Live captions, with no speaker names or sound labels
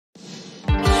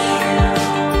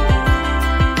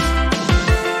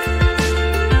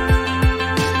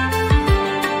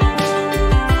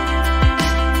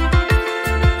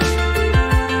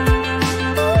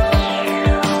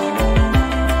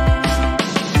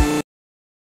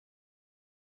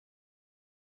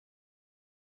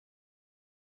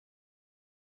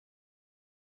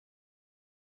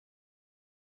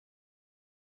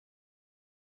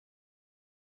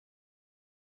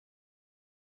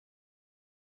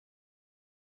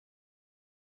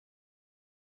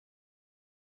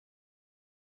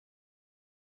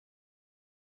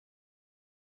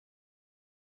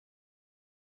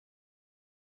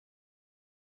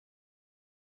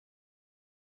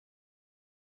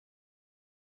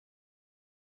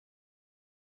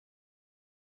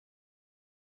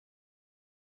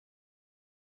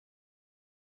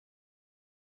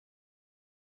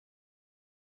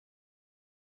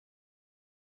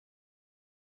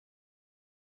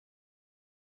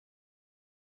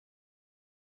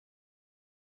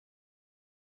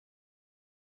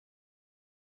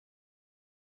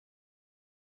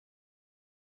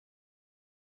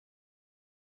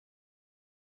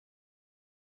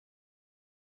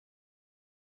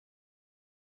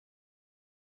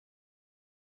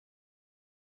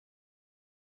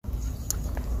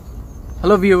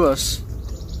Hello viewers,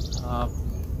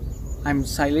 I'm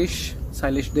Silesh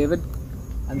David,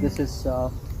 and this is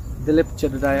Dilip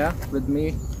Jedediah with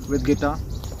me with guitar,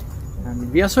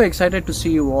 and we are so excited to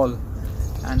see you all,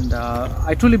 and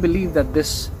I truly believe that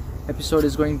this episode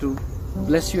is going to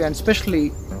bless you, and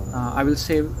especially I will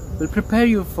say will prepare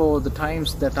you for the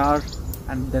times that are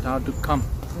and that are to come.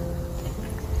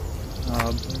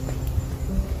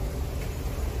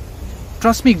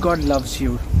 Trust me, God loves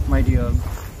you, my dear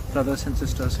brothers and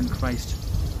sisters in Christ,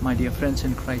 my dear friends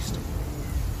in Christ.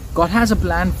 God has a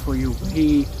plan for you.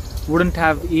 He wouldn't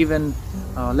have even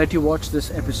let you watch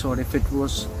this episode if it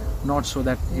was not so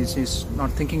that He's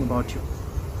not thinking about you.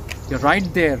 You're right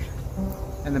there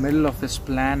in the middle of this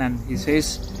plan, and He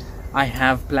says, I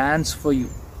have plans for you.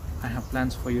 I have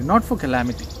plans for you, not for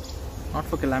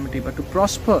calamity, but to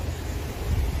prosper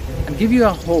and give you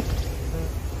a hope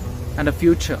and a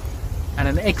future and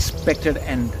an expected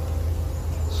end.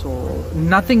 So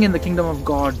nothing in the kingdom of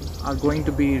God are going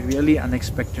to be really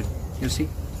unexpected, you see,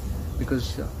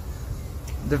 because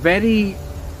the very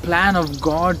plan of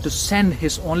God to send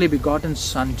His only begotten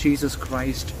Son, Jesus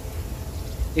Christ,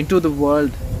 into the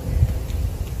world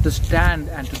to stand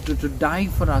and to die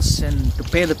for our sin, to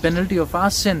pay the penalty of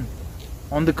our sin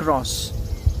on the cross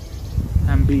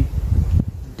and be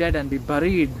dead and be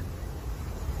buried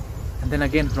and then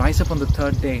again rise up on the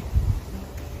third day.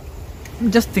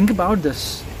 Just think about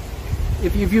this.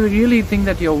 If you really think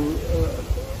that your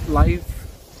life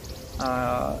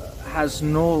has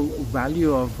no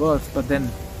value or worth, but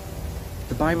then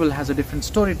the Bible has a different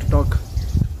story to talk.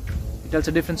 It tells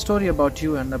a different story about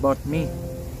you and about me.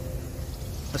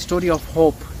 A story of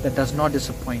hope that does not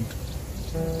disappoint.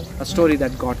 A story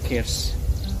that God cares.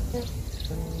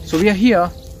 So we are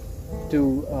here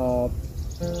to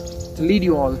lead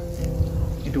you all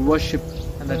into worship,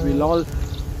 and that we'll all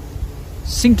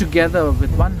sing together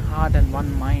with one heart and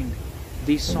one mind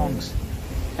these songs,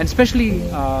 and especially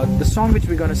the song which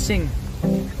we're going to sing,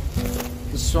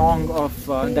 the song of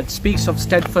that speaks of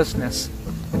steadfastness.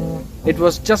 It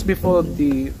was just before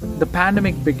the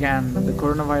pandemic began, the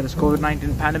coronavirus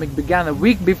COVID-19 pandemic began. A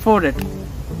week before it,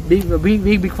 before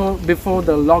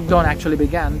the lockdown actually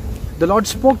began, the Lord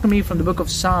spoke to me from the book of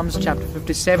Psalms chapter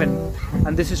 57,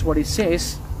 and this is what He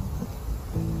says.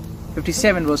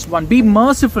 57 verse 1. Be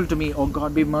merciful to me, O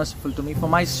God, be merciful to me, for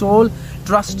my soul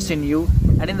trusts in you,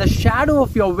 and in the shadow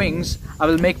of your wings I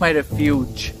will make my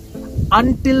refuge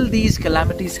until these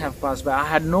calamities have passed by. I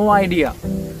had no idea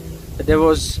that there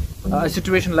was a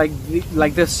situation like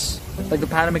this, like the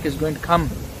pandemic is going to come,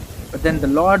 but then the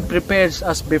Lord prepares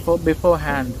us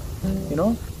beforehand. You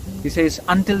know, He says,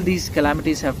 until these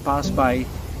calamities have passed by,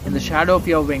 in the shadow of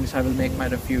your wings I will make my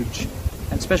refuge.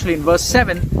 And especially in verse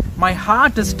 7, my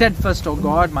heart is steadfast, O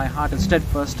God, my heart is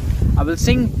steadfast. I will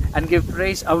sing and give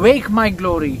praise. Awake my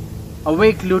glory,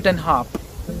 awake lute and harp.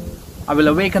 I will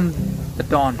awaken the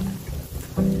dawn.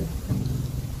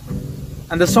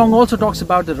 And the song also talks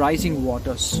about the rising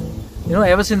waters. You know,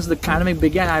 ever since the pandemic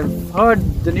began, I've heard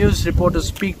the news reporters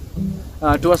speak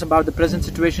to us about the present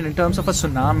situation in terms of a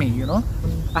tsunami, you know.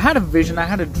 I had a vision, I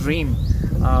had a dream,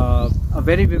 a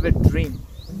very vivid dream,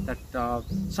 that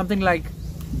something like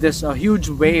this, a huge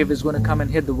wave is going to come and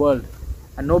hit the world,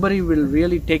 and nobody will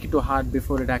really take it to heart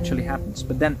before it actually happens.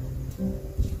 But then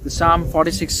the Psalm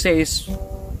 46 says,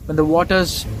 when the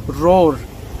waters roar,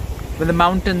 when the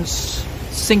mountains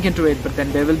sink into it, but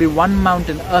then there will be one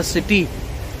mountain, a city.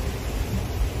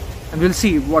 And we'll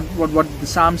see what the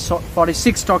Psalm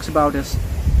 46 talks about is,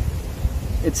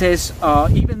 it says,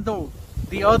 even though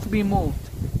the earth be moved,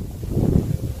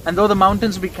 and though the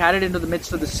mountains be carried into the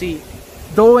midst of the sea,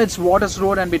 though its waters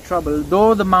roar and be troubled,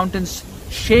 though the mountains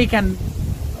shake and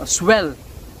swell,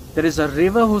 there is a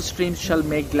river whose streams shall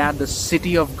make glad the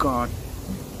city of God.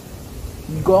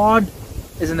 God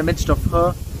is in the midst of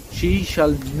her, she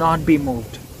shall not be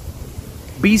moved.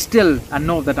 Be still and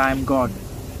know that I am God.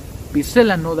 Be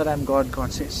still and know that I am God,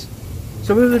 God says.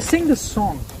 So we will sing this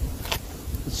song,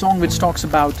 the song which talks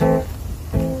about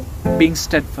being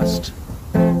steadfast.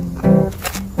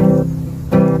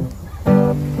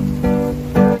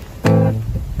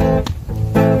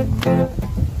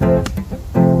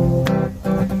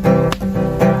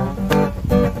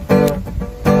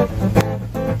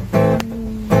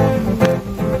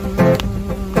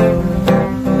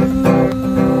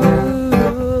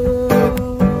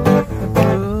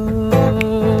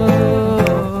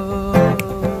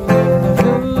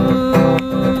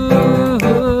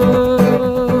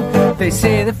 They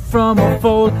say that from of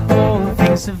old, all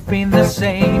things have been the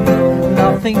same.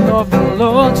 Nothing of the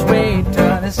Lord's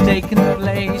return has taken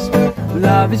place.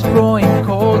 Love is growing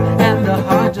cold and the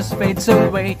heart just just fades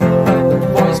away. But the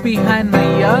voice behind my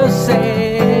ears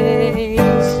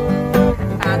says,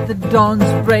 at the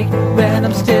dawn's break, when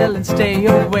I'm still and stay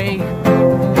awake,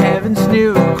 heaven's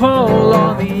new call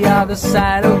on the other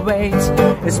side awaits.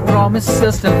 His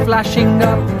promises still flashing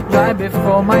up right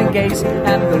before my gaze,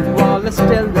 and the wall is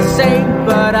still the same,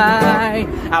 but I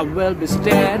will be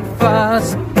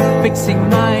steadfast, fixing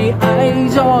my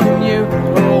eyes on you,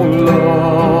 oh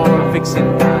Lord,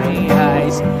 fixing my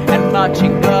eyes and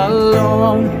marching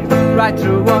along right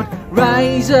through what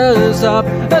rises up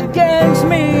against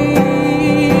me.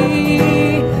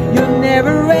 Your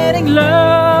never-ending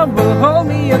love will hold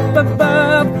me up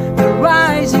above the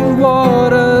rising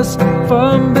waters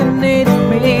from beneath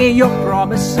me. Your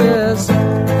promises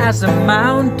as a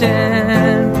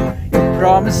mountain, your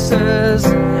promises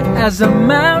as a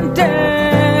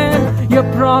mountain, your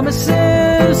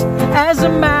promises as a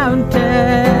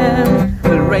mountain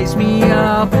will raise me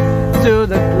up to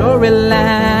the glory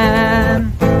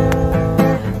land.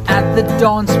 At the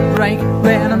dawn's break,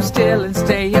 when I'm still and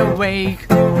stay awake,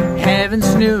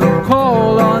 heaven's new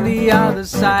call on the other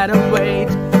side await.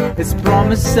 His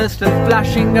promises still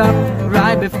flashing up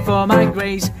right before my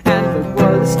grace, and the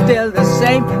world is still the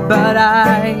same, but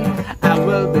I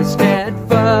will be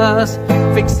steadfast,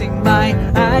 fixing my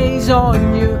eyes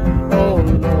on you, oh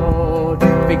Lord,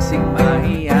 fixing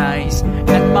my eyes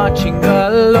and marching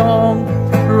along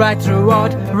right through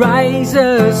what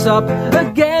rises up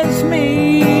against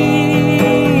me.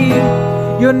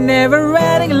 Your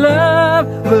never-ending love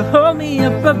will hold me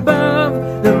up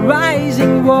above the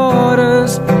rising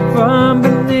waters from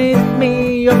beneath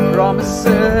me. Your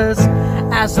promises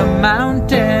as a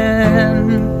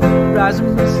mountain,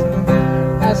 rising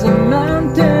as a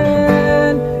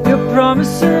mountain. Your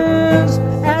promises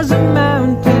as a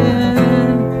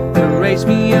mountain will raise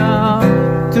me up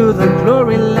to the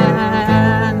glory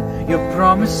land. Your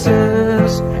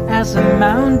promises as a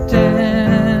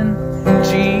mountain,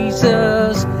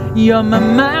 Jesus, you're my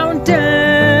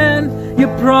mountain. Your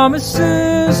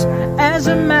promises as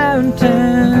a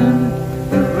mountain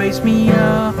will raise me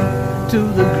up to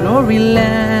the glory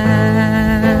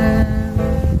land.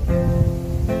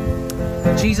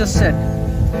 Jesus said,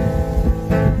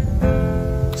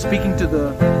 speaking to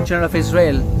the children of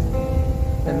Israel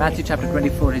in Matthew chapter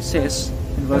 24, he says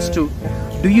in verse 2,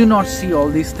 do you not see all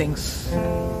these things?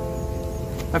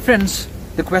 My friends,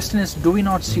 the question is, do we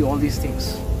not see all these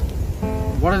things?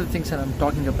 What are the things that I'm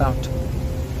talking about?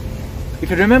 If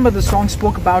you remember, the song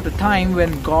spoke about a time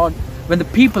when the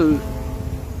people,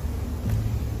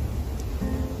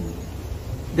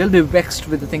 they'll be vexed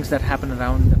with the things that happen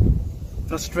around them,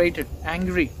 frustrated,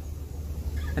 angry,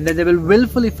 and then they will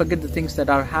willfully forget the things that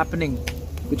are happening,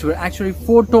 which were actually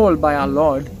foretold by our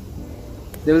Lord.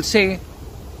 They will say,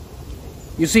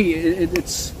 you see,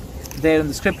 it's there in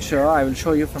the scripture. I will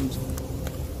show you from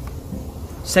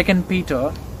 2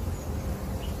 Peter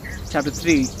chapter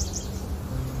 3.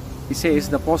 He says,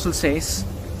 the apostle says,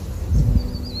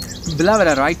 beloved,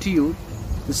 I write to you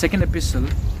the second epistle,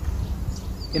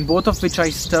 in both of which I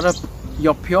stir up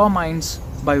your pure minds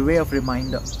by way of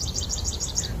reminder.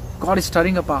 God is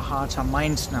stirring up our hearts, our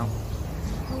minds now.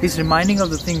 He's reminding us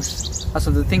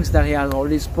of the things that He has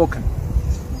already spoken.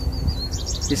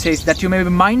 He says that you may be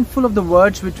mindful of the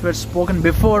words which were spoken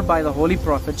before by the holy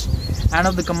prophets, and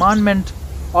of the commandment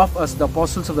of us, the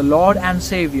apostles of the Lord and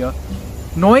Savior,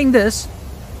 knowing this,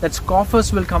 that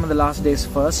scoffers will come in the last days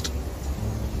first,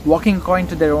 walking according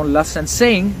to their own lusts, and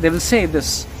saying, they will say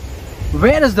this,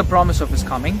 where is the promise of His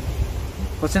coming?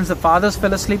 For since the fathers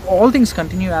fell asleep, all things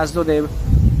continue as though they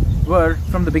were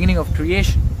from the beginning of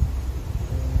creation.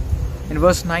 In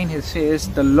verse 9 he says,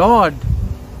 but the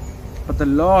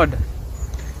Lord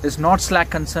is not slack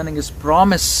concerning His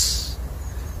promise.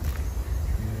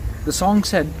 The song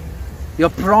said, your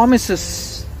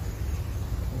promises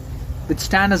which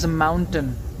stand as a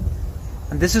mountain,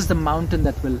 and this is the mountain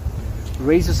that will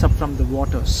raise us up from the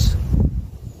waters,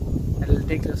 and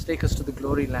it will take us to the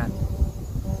glory land.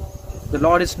 The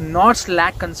Lord is not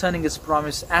slack concerning His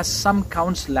promise, as some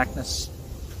count slackness,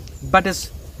 but is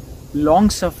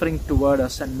long-suffering toward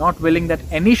us, and not willing that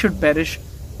any should perish,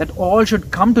 that all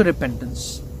should come to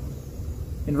repentance.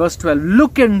 In verse 12,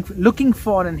 looking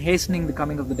for and hastening the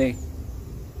coming of the day.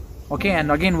 Okay,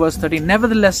 and again verse 13,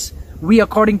 nevertheless, we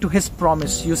according to His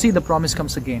promise, you see the promise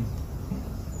comes again,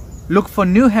 look for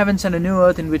new heavens and a new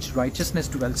earth in which righteousness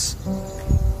dwells.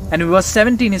 And in verse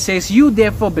 17 it says, you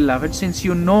therefore, beloved, since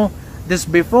you know this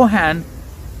beforehand,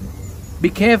 be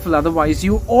careful, otherwise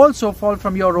you also fall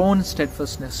from your own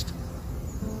steadfastness.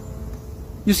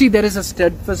 You see, there is a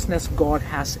steadfastness God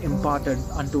has imparted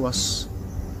unto us.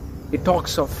 It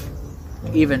talks of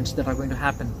events that are going to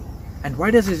happen. And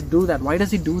why does he do that? Why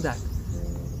does he do that?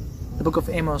 The book of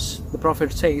Amos, the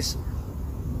prophet says,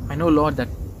 I know, Lord, that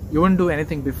you wouldn't do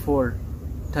anything before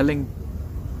telling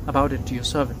about it to your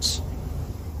servants.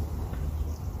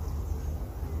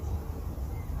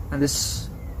 And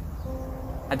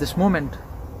at this moment,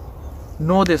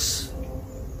 know this,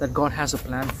 that God has a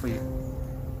plan for you.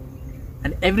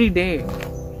 And every day,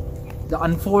 the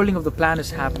unfolding of the plan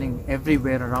is happening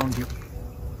everywhere around you.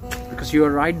 Because you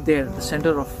are right there at the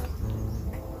center of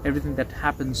everything that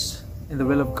happens in the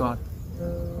will of God.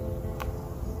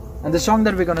 And the song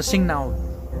that we're going to sing now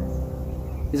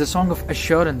is a song of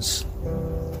assurance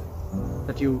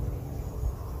that you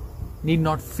need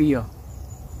not fear.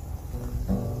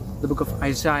 The book of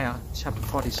Isaiah, chapter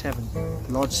 47,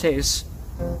 the Lord says,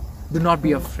 do not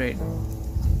be afraid.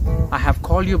 I have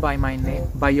called you by my name,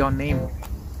 by your name,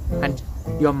 and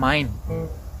you're mine.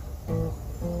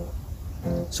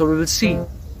 So we will see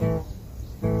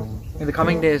in the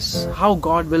coming days how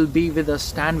God will be with us,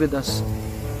 stand with us,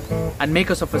 and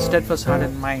make us of a steadfast heart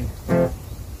and mind.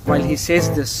 While He says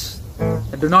this,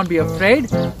 that do not be afraid,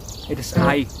 it is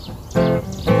I.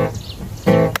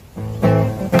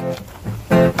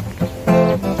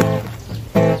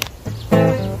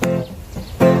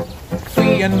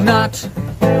 Fear not,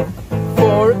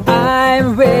 for I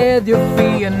am with you.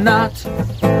 Fear not,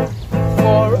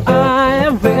 for I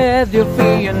am with you.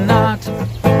 Fear not,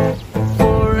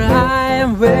 for I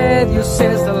am with you,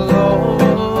 says the Lord.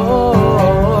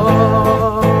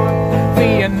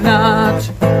 Fear not,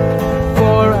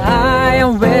 for I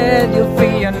am with you.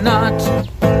 Fear not,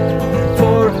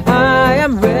 for I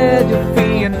am with you.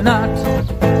 Fear not,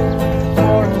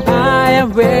 for I am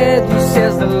with you,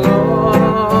 says the Lord.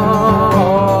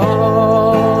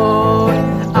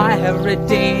 I have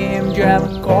redeemed you, I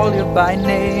have called you by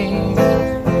name.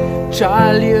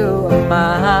 Child, you are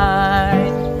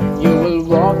mine. You will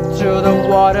walk through the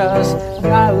waters,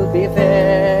 I will be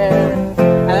there.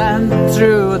 And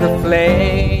through the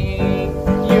flame,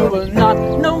 you will not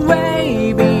no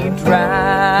way be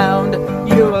drowned.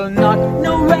 You will not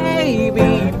no way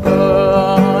be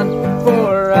burned.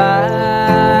 For I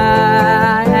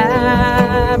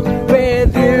am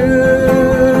with you.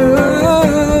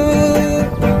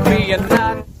 Fear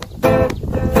not,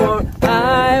 for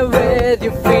I am with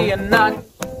you. Fear not,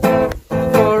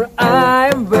 for I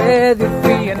am with you.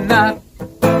 Fear not,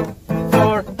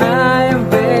 for I am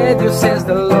with you, says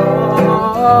the Lord.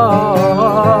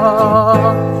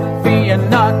 Fear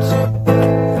not,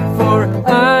 for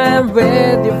I am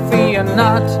with you. Fear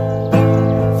not,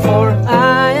 for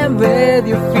I am with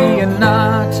you. Fear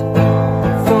not,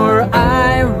 for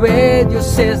I am with you,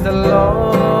 says the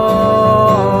Lord.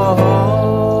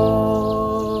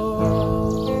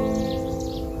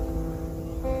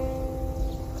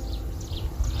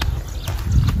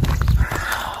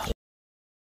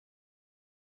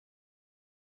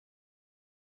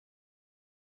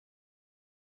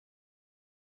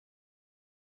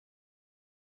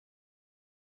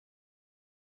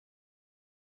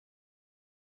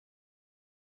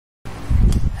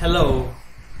 Hello,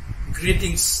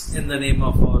 greetings in the name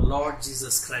of our Lord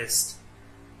Jesus Christ.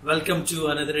 Welcome to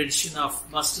another edition of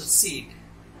Mustard Seed.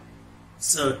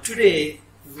 So today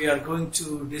we are going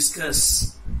to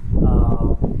discuss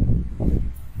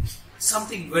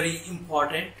something very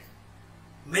important,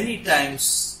 many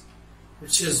times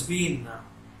which has been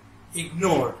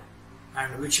ignored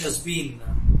and which has been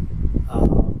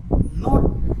not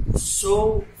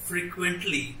so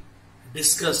frequently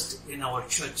discussed in our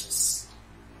churches.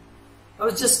 I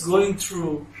was just going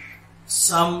through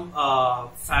some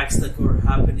facts that were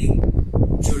happening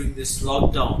during this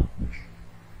lockdown.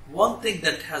 One thing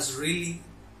that has really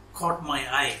caught my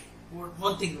eye,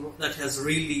 one thing that has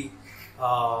really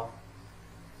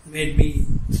made me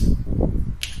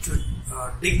to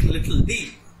dig a little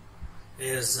deep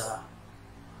is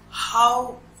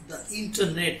how the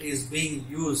internet is being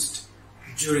used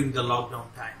during the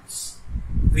lockdown times.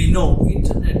 We know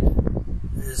internet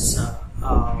is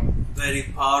very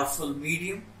powerful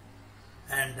medium,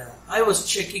 and I was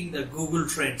checking the Google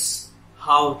Trends,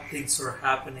 how things were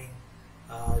happening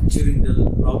during the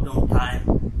lockdown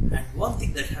time, and one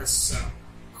thing that has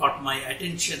caught my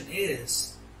attention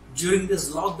is during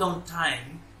this lockdown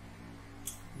time,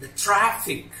 the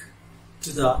traffic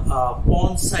to the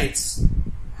porn sites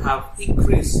have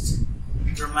increased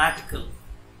dramatically.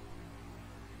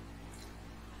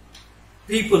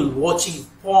 People watching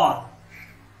porn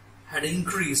had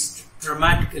increased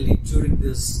dramatically during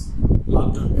this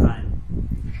lockdown time.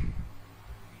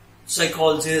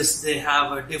 Psychologists, they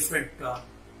have a different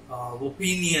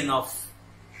opinion of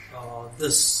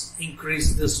this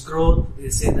increase, this growth. They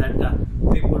say that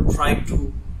people try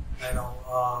to,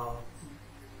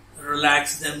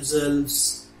 relax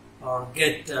themselves or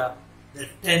get the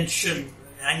tension,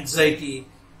 anxiety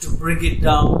to bring it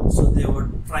down. So they were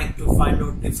trying to find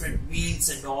out different means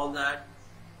and all that.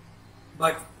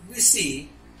 But we see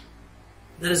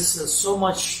there is so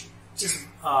much just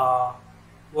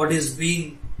what is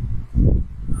being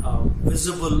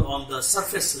visible on the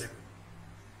surface level.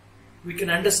 We can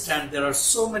understand there are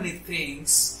so many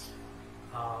things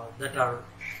that are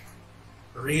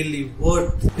really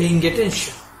worth paying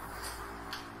attention.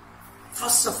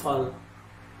 First of all,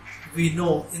 we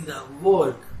know in the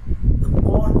world, the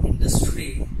porn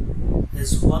industry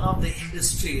is one of the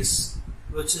industries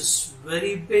which is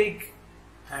very big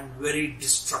and very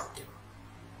destructive.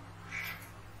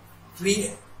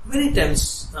 Many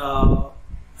times I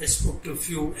spoke to a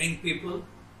few young people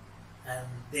and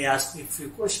they asked me a few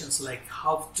questions like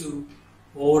how to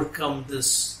overcome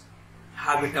this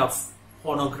habit of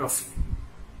pornography.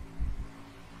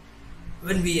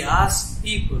 When we ask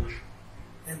people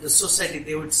in the society,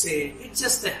 they would say it's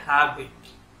just a habit,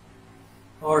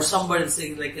 or somebody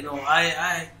saying like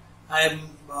I am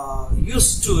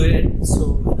used to it,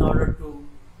 so in order to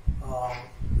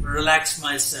relax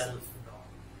myself,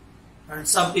 and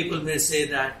some people may say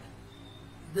that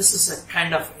this is a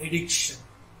kind of addiction.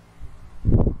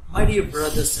 My dear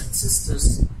brothers and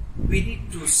sisters, we need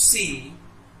to see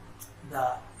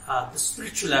the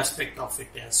spiritual aspect of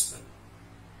it as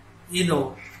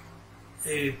well.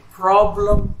 A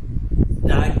problem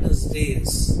diagnosed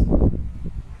is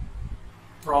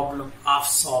problem half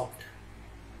solved.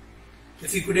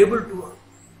 If you could able to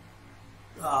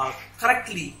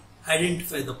correctly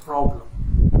identify the problem,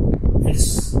 it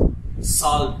is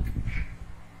solved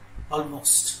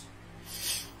almost.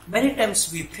 Many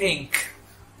times we think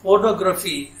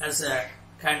pornography as a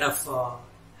kind of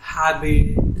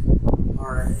habit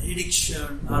or an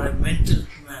addiction or a mental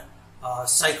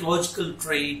psychological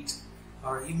trait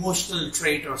or emotional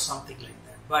trait or something like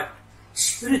that. But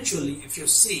spiritually, if you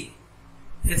see,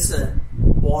 it's a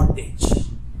bondage.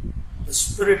 The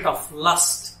spirit of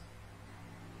lust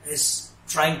is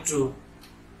trying to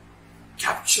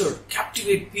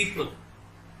captivate people.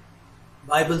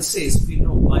 Bible says,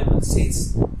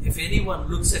 if anyone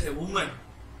looks at a woman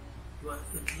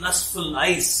with lustful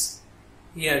eyes,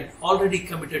 he had already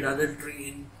committed adultery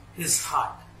in his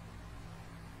heart.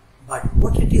 But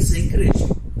what it is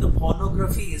encouraging, the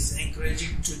pornography is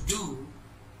encouraging to do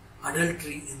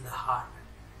adultery in the heart.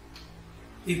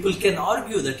 People can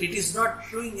argue that it is not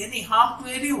doing any harm to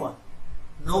anyone.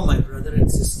 No, my brother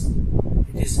and sister,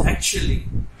 it is actually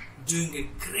doing a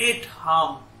great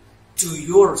harm to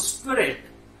your spirit,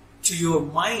 to your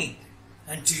mind,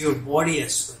 and to your body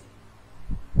as well.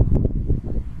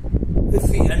 If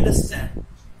we understand,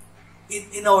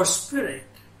 in our spirit,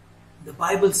 the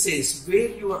Bible says, where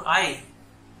your eye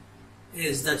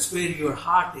is, that's where your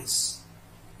heart is.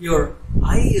 Your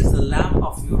eye is the lamp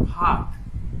of your heart.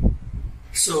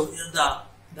 So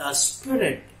the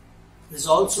spirit is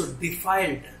also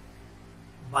defiled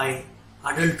by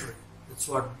adultery. That's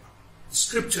what the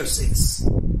scripture says.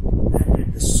 And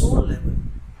at the soul level,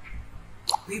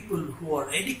 people who are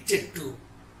addicted to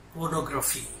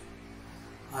pornography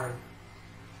are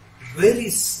very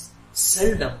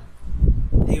seldom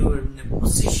they were in a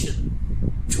position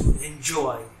to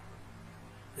enjoy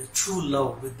the true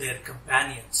love with their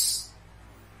companions.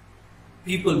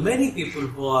 Many people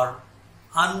who are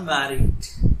unmarried,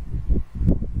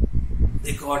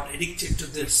 they got addicted to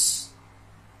this.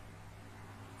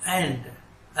 And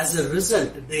as a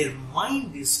result, their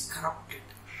mind is corrupted.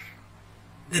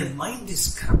 Their mind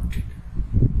is corrupted.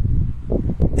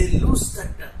 They lose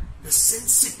the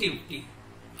sensitivity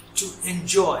to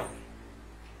enjoy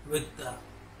with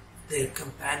their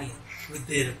companion, with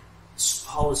their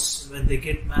spouse when they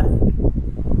get married.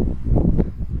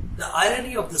 The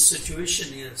irony of the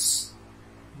situation is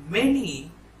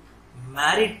many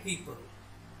married people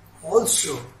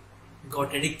also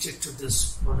got addicted to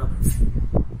this pornography.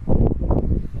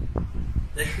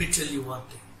 Let me tell you one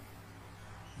thing.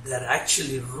 They are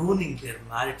actually ruining their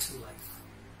marital life.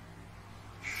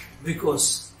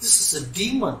 Because this is a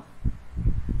demon.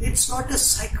 It's not a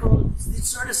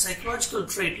psychological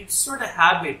trait. It's not a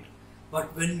habit.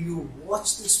 But when you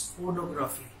watch this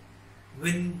pornography,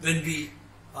 when we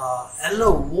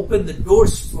open the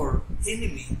doors for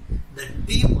enemy, the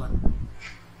demon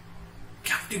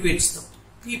captivates the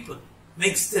people,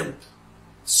 makes them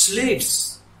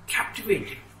slaves,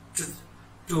 captivated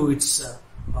to its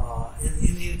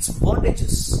in its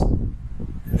bondages.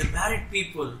 And the married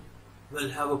people will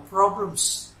have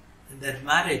problems in their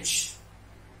marriage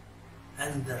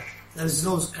and there is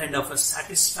no kind of a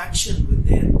satisfaction with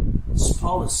their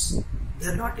spouse.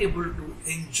 They're not able to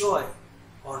enjoy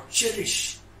or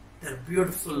cherish their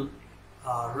beautiful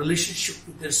relationship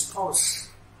with their spouse.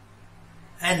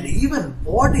 And even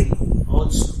bodily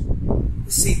also. You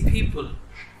see people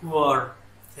who are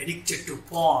addicted to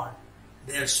porn,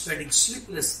 they are spending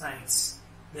sleepless nights,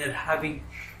 they are having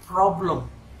problem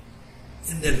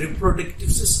in their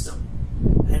reproductive system,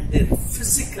 and their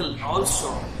physical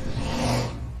also.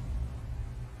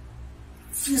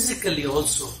 Physically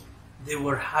also, they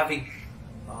were having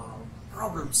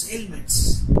problems,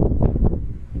 ailments.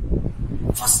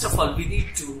 First of all, we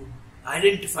need to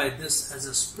identify this as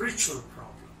a spiritual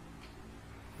problem,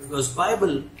 because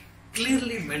Bible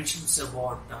clearly mentions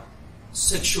about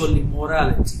sexual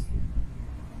immorality.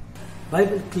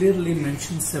 Bible clearly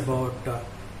mentions about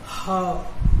how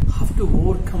to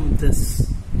overcome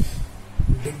this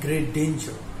great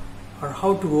danger, or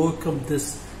how to overcome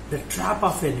the trap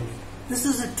of enemy. This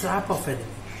is a trap of enemy,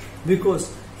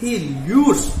 because he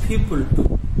lures people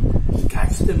to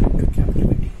catch them into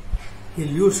captivity. He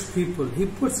lures people, he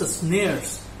puts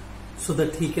snares so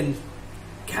that he can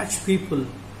catch people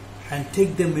and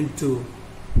take them into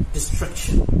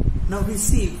destruction. Now we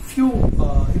see few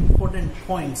important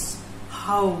points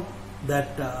how that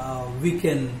we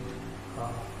can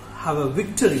have a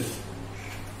victory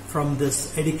from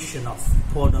this addiction of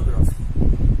pornography.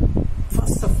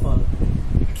 First of all,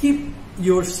 keep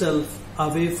yourself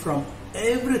away from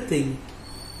everything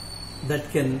that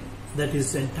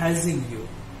is enticing you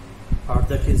or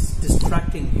that is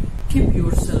distracting you. Keep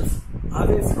yourself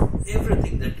away from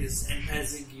everything that is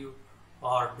enticing you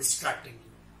or distracting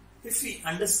you. If we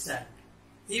understand,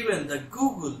 even the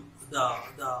Google,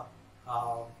 the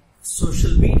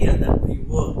social media that we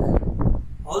work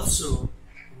also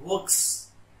works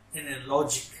in a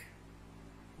logic.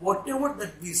 Whatever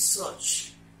that we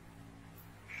search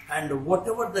and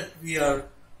whatever that we are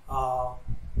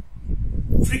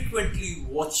frequently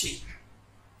watching,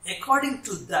 according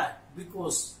to that,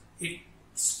 because it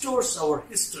stores our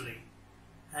history,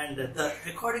 and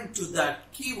according to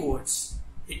that keywords,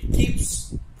 it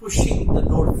keeps pushing the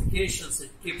notifications,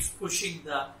 it keeps pushing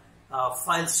the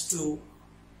files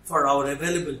for our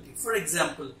availability. For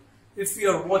example, if we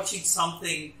are watching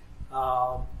something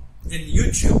in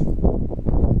YouTube,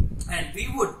 and we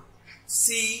would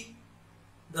see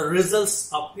the results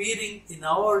appearing in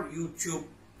our YouTube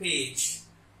page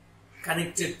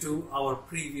connected to our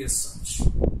previous search.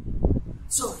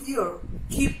 So here,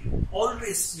 keep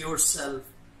always yourself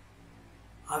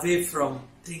away from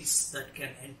things that can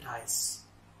entice.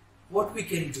 What we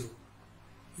can do,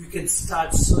 you can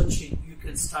start searching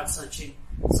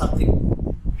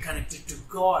something connected to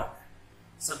God,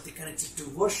 something connected to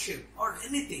worship, or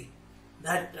anything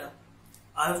that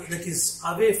is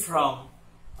away from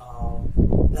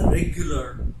the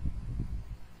regular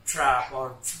trap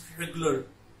or regular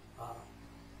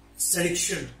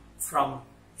seduction from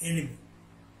enemy.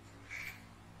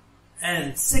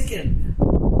 And second,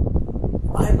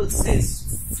 Bible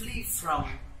says flee from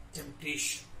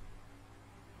temptation.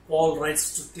 Paul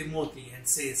writes to Timothy and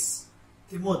says,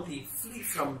 Timothy, flee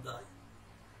from the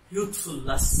youthful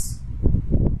lusts.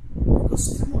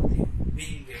 Because Timothy,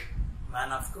 being a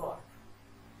man of God,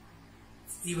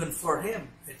 even for him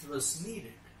it was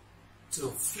needed to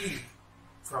flee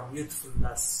from youthful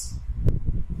lusts.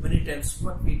 Many times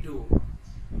what we do,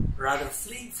 rather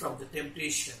fleeing from the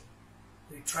temptation,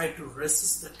 we try to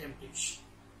resist the temptation.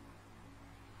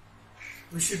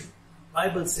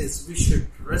 Bible says we should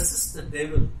resist the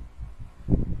devil,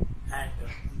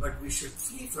 but we should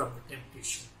flee from the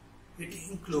temptation. It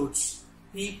includes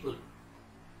people,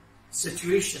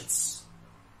 situations,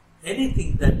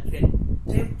 anything that can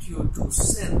tempt you to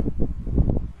sin.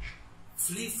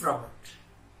 Flee from it.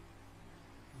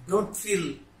 Don't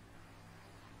feel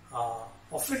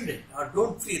offended, or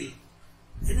don't feel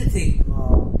anything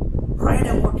right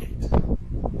about it.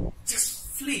 Just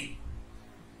flee.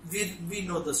 We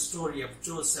know the story of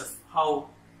Joseph, how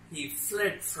he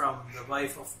fled from the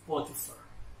wife of Potiphar.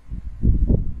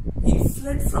 He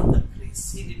fled from the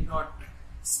place. He did not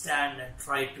stand and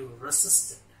try to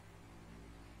resist it.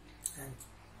 And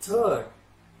third,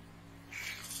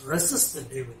 resist the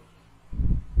devil.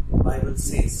 Bible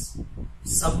says,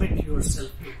 submit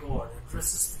yourself to God and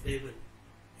resist the devil.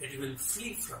 It will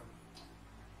flee from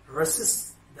you.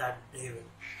 Resist that devil.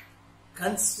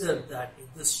 Consider that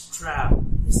this trap,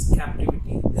 this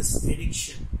captivity, this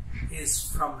addiction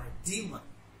is from a demon,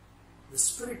 the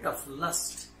spirit of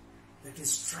lust that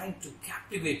is trying to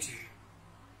captivate you.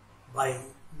 By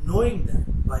knowing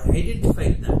that, by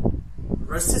identifying that,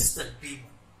 resist that demon.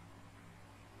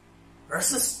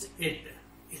 resist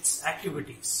its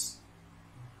activities,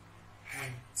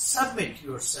 and submit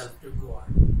yourself to God,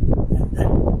 and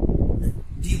then the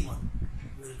demon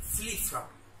will flee from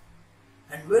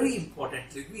you. And very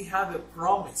importantly, we have a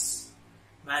promise.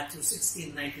 Matthew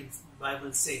 16:19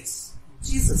 Bible says,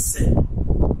 Jesus said,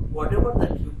 whatever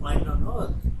that you bind on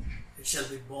earth, it shall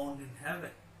be bound in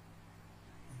heaven.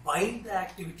 Bind the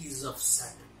activities of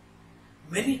Satan.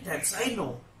 Many times I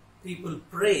know people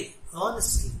pray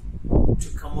earnestly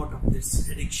to come out of this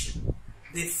addiction.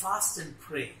 They fast and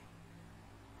pray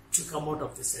to come out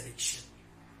of this addiction.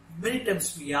 Many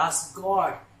times we ask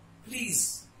God,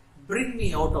 please bring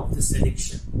me out of this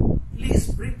addiction.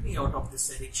 Please bring me out of this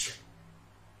addiction.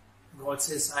 God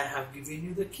says, I have given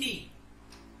you the key.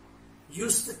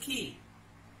 Use the key.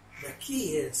 The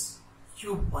key is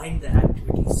you bind the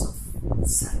activities of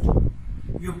Satan.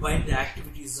 You bind the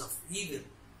activities of evil.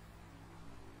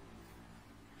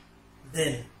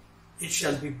 Then it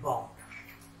shall be bound.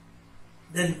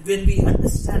 Then when we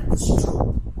understand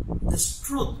this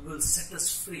truth will set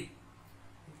us free.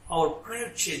 Our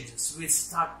prayer changes. We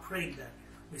start praying that.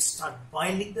 We start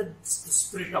binding the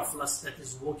spirit of lust that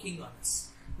is working on us.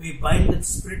 We bind the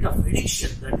spirit of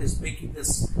addiction that is making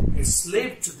us a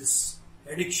slave to this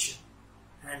addiction.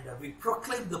 And we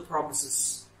proclaim the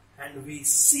promises, and we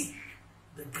seek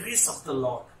the grace of the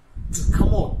Lord to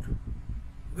come out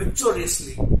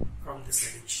victoriously from this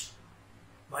addiction.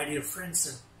 My dear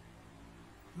friends,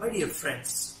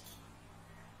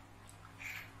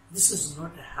 this is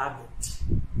not a habit.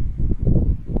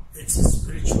 It's a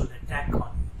spiritual attack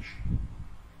on you.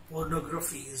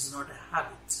 Pornography is not a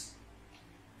habit.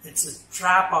 It's a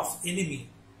trap of enemy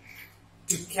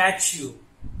to catch you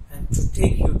and to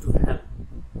take you to hell.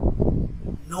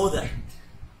 Know that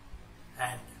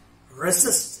and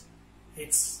resist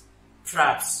its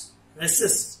traps.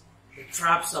 Resist the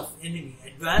traps of enemy,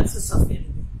 advances of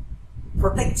enemy.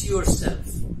 Protect yourself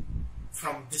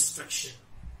from destruction.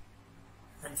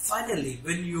 And finally,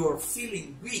 when you are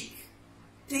feeling weak,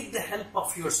 take the help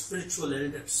of your spiritual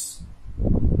elders.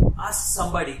 Ask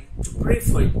somebody to pray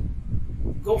for you.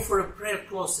 Go for a prayer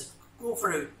closet. Go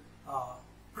for a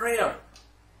prayer.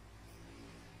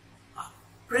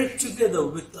 Pray together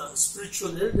with the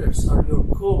spiritual elders or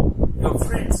your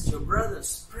friends, your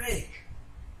brothers. Pray.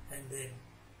 And then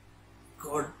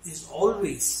God is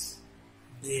always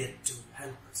there to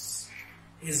help us.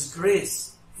 His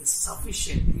grace is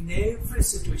sufficient in every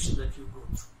situation that you go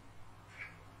through.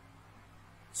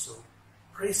 So,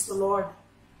 praise the Lord,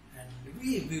 and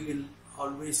we will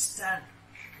always stand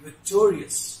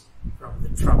victorious from the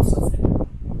traps of enemy.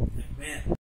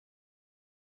 Amen.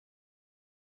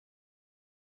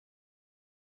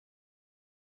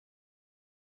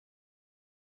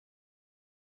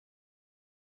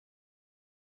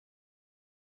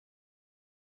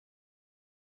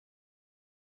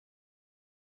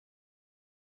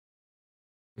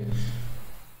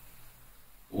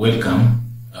 Welcome.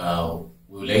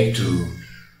 We would like to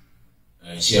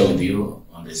share with you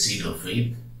on the seed of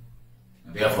faith.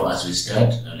 And therefore, as we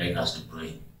start, I'd like us to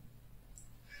pray.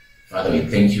 Father, we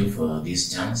thank you for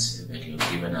this chance that you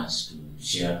have given us to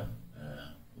share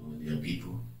with your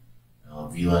people, our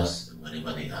viewers,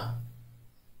 wherever they are.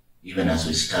 Even as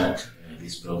we start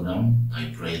this program,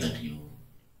 I pray that you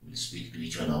will speak to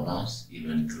each one of us,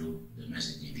 even through the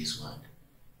message in this word.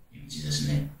 In Jesus'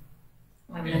 name.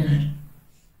 Amen.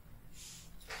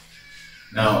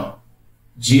 Now,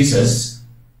 Jesus,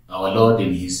 our Lord,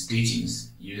 in his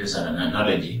teachings, uses an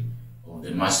analogy of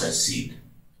the mustard seed.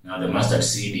 Now, the mustard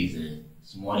seed is the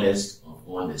smallest of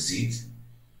all the seeds,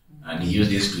 and he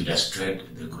used this to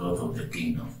illustrate the growth of the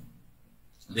kingdom.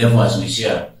 Therefore, as we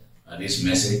share this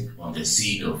message on the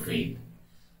seed of faith,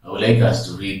 I would like us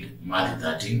to read Matthew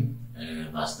 13,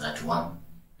 verse 31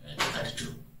 to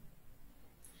 32.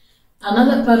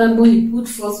 Another parable he put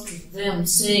forth to them,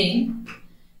 saying,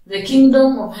 The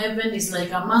kingdom of heaven is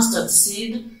like a mustard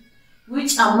seed,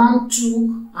 which a man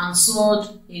took and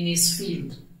sowed in his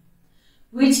field,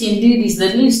 which indeed is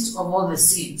the least of all the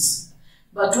seeds.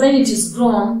 But when it is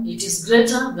grown, it is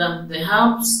greater than the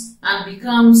herbs and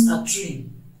becomes a tree,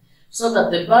 so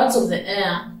that the birds of the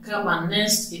air come and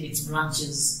nest in its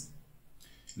branches.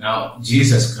 Now,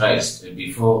 Jesus Christ,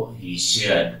 before he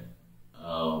shared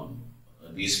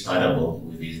this parable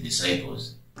with his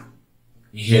disciples,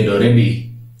 he had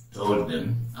already told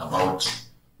them about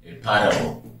a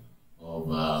parable of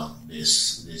the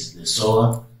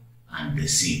sower and the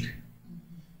seed.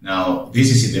 Now, this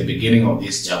is in the beginning of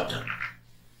this chapter.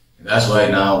 That's why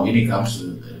now, when it comes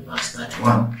to verse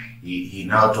 31, he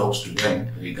now talks to them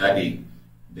regarding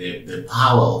the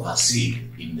power of a seed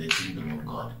in the kingdom of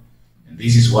God. And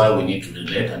this is why we need to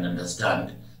relate and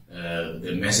understand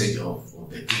the message of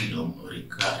the kingdom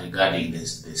regarding the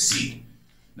seed.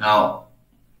 Now,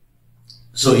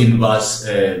 so in verse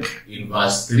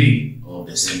 3 of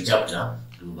the same chapter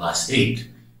to verse 8,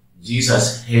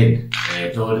 Jesus had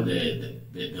told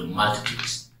the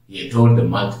multitudes. He had told the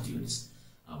multitudes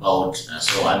about a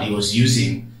sower, and he was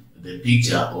using the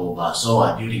picture of a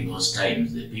sower during those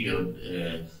times, the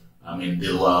period.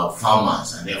 They were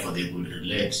farmers, and therefore they could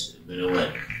relate very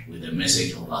well with the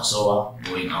message of a sower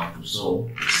going out to sow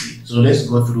the seed. So let's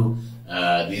go through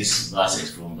these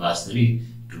verses from verse 3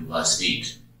 to verse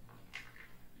 8.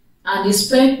 And he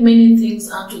spake many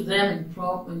things unto them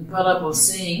in parables,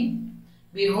 saying,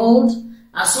 Behold,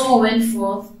 a sower went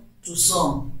forth to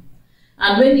sow.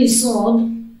 And when he sowed,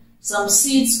 some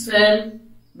seeds fell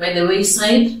by the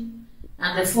wayside,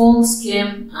 and the fowls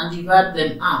came and devoured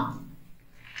them up.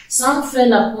 Some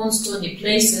fell upon stony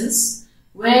places,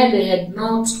 where they had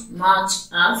not much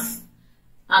earth,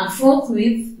 and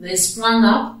forthwith they sprang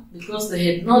up, because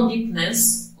they had no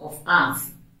deepness of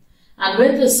earth. And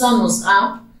when the sun was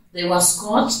up, they were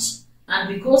scorched, and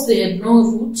because they had no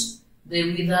root, they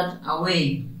withered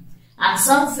away. And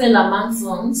some fell among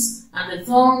thorns, and the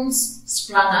thorns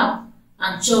sprang up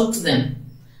and choked them.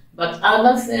 But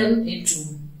others fell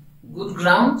into good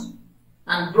ground,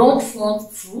 and brought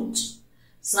forth fruit,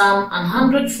 some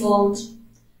 100-fold,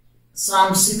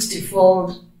 some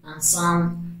 60-fold, and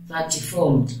some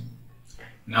 30-fold.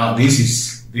 Now this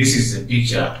is the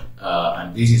picture,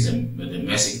 and this is the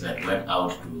message that went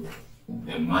out to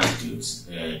the multitudes,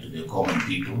 to the common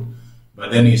people.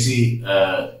 But then you see,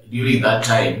 during that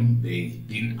time, they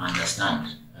didn't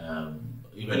understand.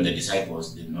 Even the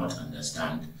disciples did not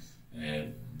understand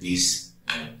this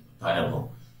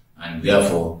parable, and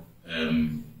therefore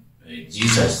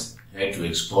Jesus had to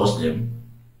expose them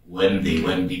when they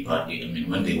went deeper.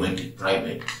 When they went in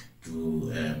private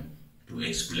to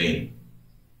explain.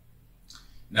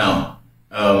 Now,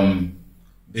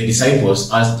 the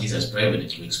disciples asked Jesus privately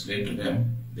to explain to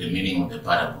them the meaning of the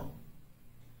parable.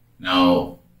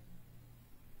 Now,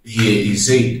 he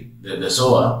said that the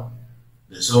sower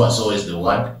sows the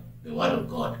word of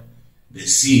God. The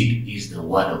seed is the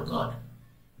word of God.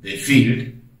 The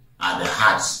field are the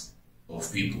hearts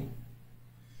of people.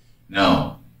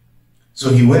 Now,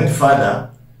 so he went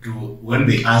further to, when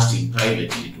they asked him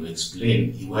privately to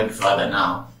explain, he went further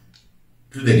now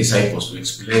to the disciples to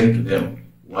explain to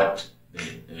them what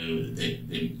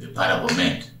the parable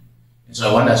meant. And so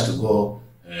I want us to go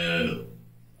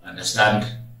understand.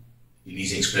 In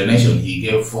his explanation, he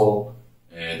gave 4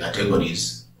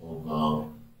 categories of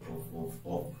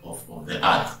the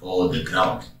earth or the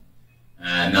ground.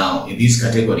 Now, in these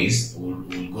categories,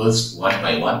 we'll go one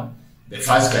by one. The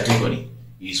first category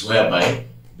is whereby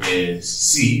the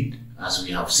seed, as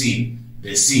we have seen,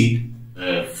 the seed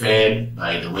fell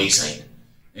by the wayside.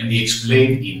 And he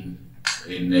explained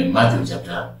in Matthew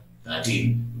chapter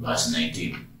 13, verse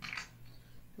 19.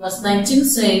 Verse 19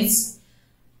 says,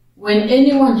 When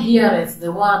anyone heareth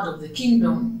the word of the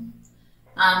kingdom,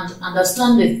 and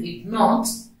understandeth it not,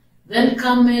 then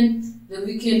cometh the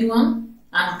wicked one,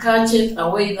 and catcheth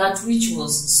away that which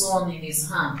was sown in his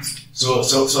hand. So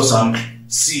some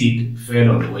seed fell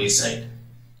on the wayside,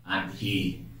 and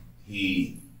he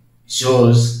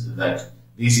shows that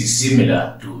this is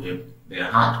similar to the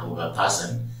heart of a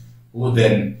person who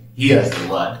then hears the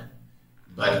word,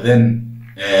 but then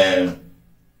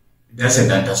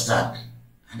doesn't understand.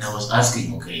 And I was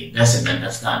asking, okay, doesn't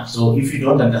understand. So if you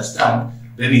don't understand,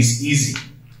 then it's easy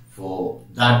for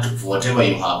whatever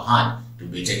you have heard to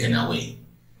be taken away.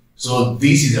 So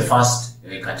this is the first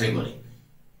category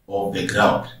of the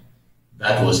ground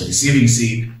that was receiving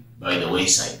seed by the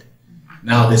wayside.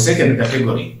 Now the second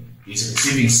category is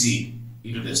receiving seed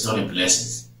into the stony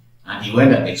places. And he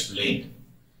went and explained.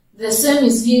 The same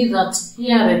is he that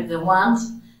heareth the word,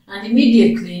 and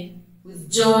immediately with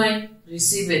joy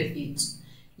receiveth it,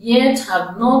 yet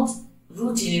hath not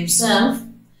root in himself,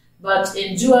 but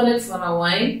endureth for a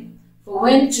while. For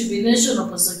when tribulation or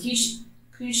persecution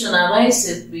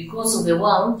ariseth because of the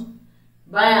world,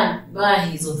 by and by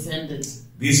he is offended.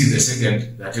 This is the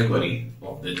second category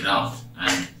of the ground.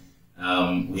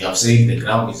 And we have said the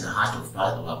ground is the heart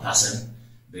of a person.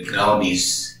 The ground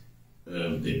is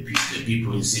the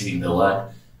people receiving the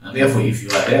word. And therefore, if you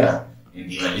are there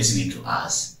and you are listening to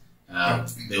us,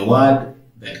 the word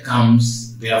that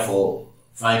comes, therefore,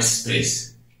 finds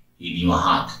space in your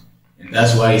heart. And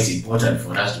that's why it's important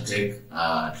for us to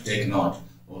take note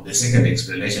of the second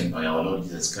explanation by our Lord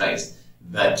Jesus Christ,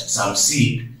 that some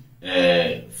seed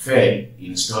fell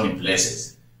in stony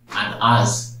places. And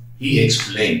as he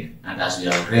explained, and as we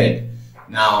have read,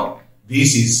 now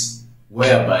this is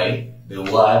whereby the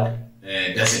word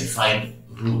doesn't find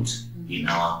root in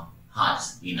our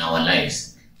hearts, in our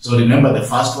lives. So remember the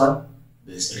first one,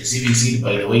 the receiving seed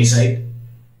by the wayside,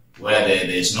 where there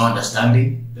is no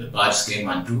understanding, the birds came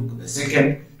and took. The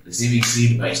second, receiving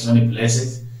seed by stony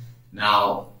places.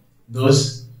 Now,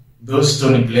 those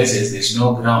stony places, there's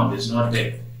no ground, there's no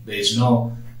depth, there's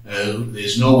no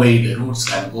way the roots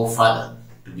can go further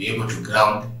to be able to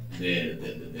ground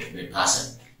the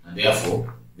person. And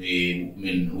therefore,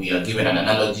 we are given an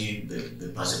analogy,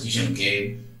 the persecution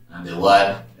came and the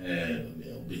word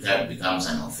becomes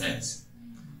an offense.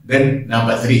 Then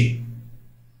number 3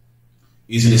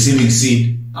 is receiving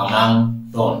seed among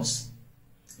thorns.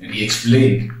 And he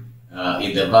explained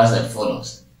in the verse that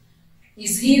follows.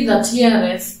 Is he that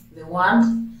heareth the word,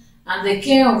 and the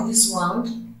care of this world,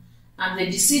 and the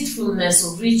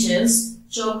deceitfulness of riches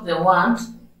choke the word,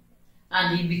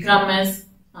 and he becometh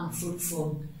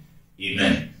unfruitful.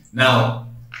 Amen. Now,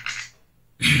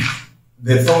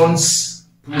 the thorns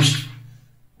pushed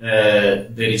the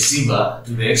receiver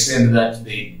to the extent that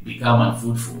they become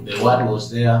unfruitful. The word was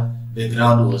there, the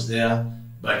ground was there,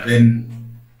 but then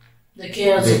the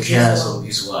cares of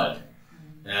this world.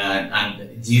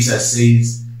 And Jesus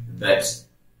says that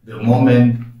the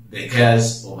moment the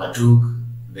cares overtook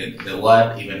the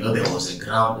word, even though there was a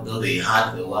ground, though they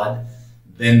had the word,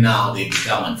 then now they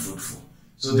become unfruitful.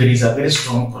 So there is a very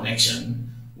strong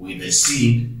connection with the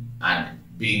seed and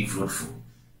being fruitful.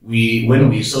 When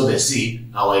we sow the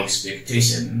seed, our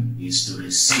expectation is to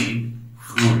receive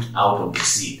fruit out of the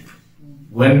seed.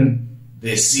 When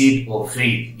the seed of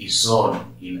faith is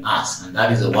sown in us, and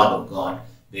that is the word of God,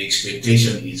 the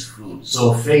expectation is fruit.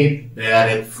 So faith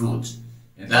beareth fruit,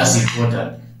 and that's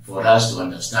important for us to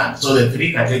understand. So the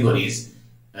 3 categories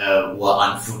were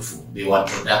unfruitful, they were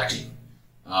productive.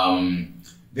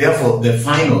 Therefore, the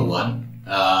final one,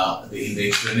 in the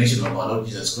explanation of our Lord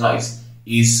Jesus Christ,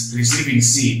 is receiving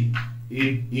seed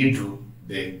into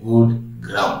the good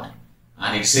ground.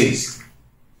 And it says,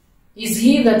 is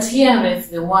he that heareth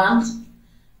the word,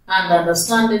 and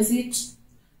understandeth it,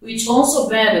 which also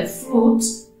beareth fruit,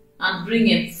 and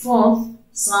bringeth forth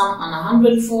some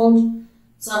 100-fold,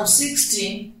 some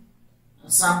 60,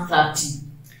 and some 30.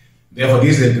 Therefore,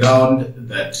 this is the ground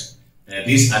that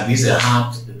this is a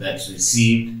heart that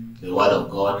received the word of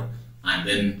God and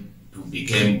then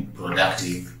became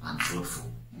productive and fruitful.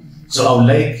 So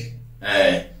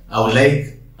I would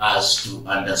like us to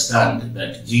understand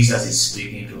that Jesus is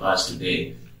speaking to us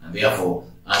today, and therefore,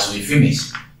 as we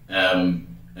finish,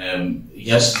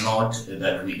 just note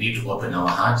that we need to open our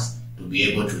hearts to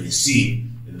be able to receive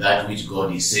that which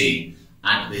God is saying,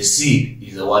 and the seed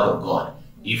is the word of God.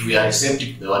 If we are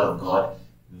receptive to the word of God,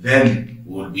 then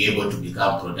we will be able to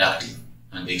become productive.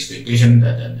 And the expectation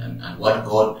that and what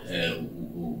God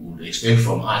would expect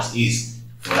from us is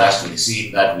for us to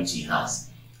receive that which He has.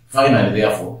 Finally,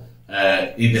 therefore,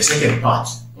 in the second part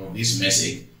of this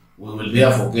message, we will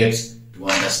therefore get to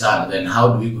understand then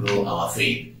how do we grow our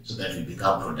faith so that we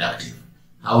become productive.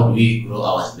 How do we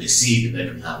grow the seed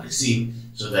that we have received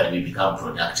so that we become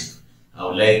productive? I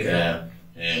would like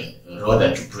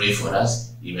Rhoda to pray for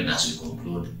us even as we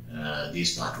conclude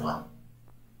this part 1.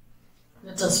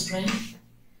 Let us pray.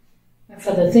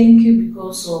 Father, thank you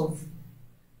because of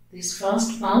this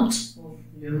first part of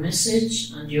your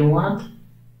message and your word.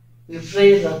 We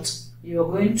pray that you are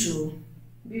going to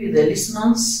be with the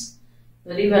listeners,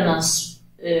 that even as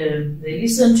they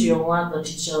listen to your word, that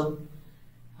it shall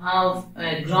have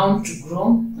ground to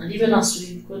grow. And even as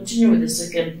we continue with the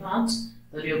second part,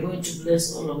 that you are going to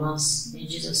bless all of us. In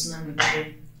Jesus' name we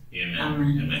pray. Amen.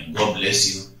 Amen. Amen. God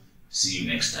bless you. See you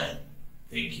next time.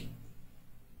 Thank you.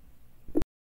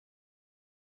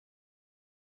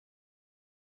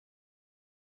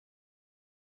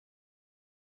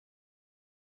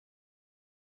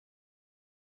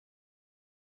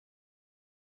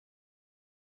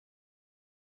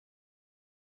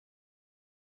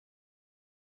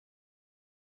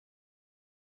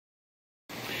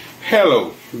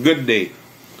 Hello, good day.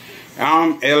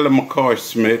 I'm Elder McCoy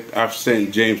Smith of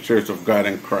St. James Church of God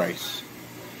in Christ.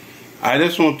 I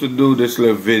just want to do this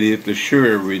little video to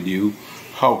share with you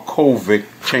how COVID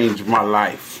changed my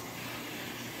life.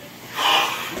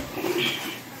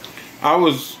 I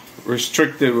was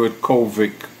restricted with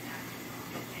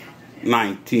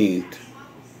COVID-19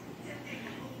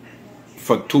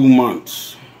 for 2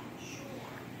 months.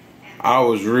 I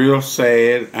was real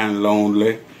sad and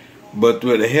lonely. But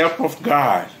with the help of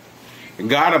God,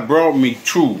 God had brought me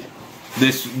through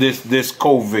this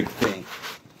COVID thing.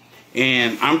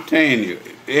 And I'm telling you,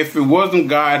 if it wasn't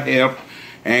God's help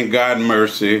and God's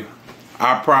mercy,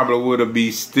 I probably would have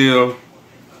been still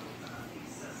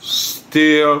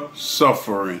still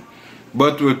suffering.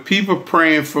 But with people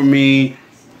praying for me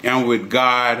and with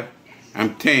God,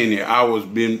 I'm telling you, I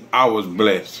was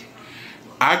blessed.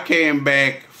 I came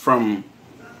back from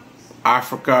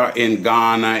Africa in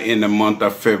Ghana in the month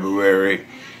of February,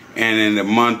 and in the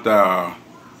month of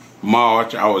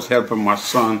March, I was helping my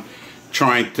son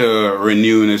trying to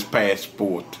renew his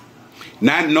passport,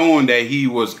 not knowing that he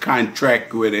was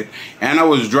contract with it. And I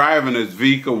was driving his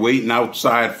vehicle, waiting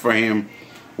outside for him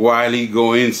while he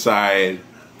go inside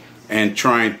and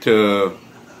trying to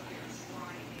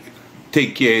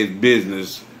take care of his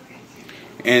business.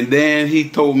 And then he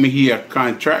told me he had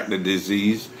contracted the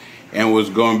disease and was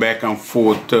going back and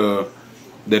forth to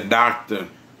the doctor.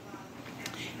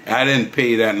 I didn't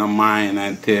pay that no mind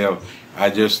until I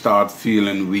just started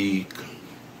feeling weak,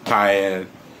 tired,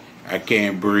 I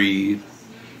can't breathe.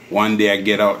 One day I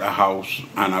get out the house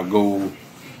and I go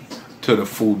to the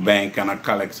food bank and I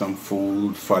collect some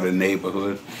food for the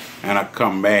neighborhood, and I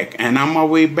come back, and on my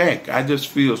way back I just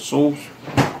feel so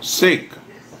sick.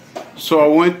 So I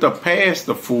went to pass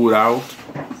the food out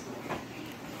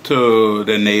to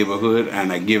the neighborhood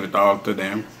and I give it all to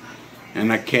them.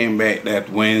 And I came back that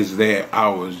Wednesday, I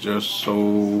was just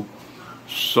so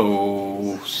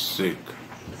sick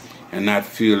and not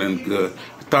feeling good.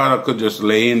 I thought I could just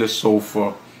lay in the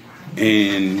sofa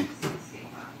and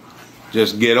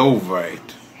just get over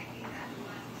it.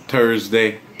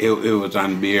 Thursday, it was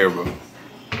unbearable.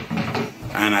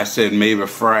 And I said maybe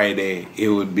Friday it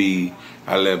would be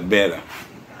a little better.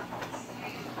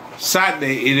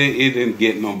 Saturday, it didn't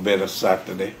get no better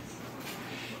Saturday.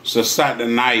 So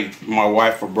Saturday night, my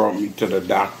wife brought me to the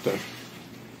doctor,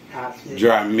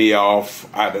 dropped me off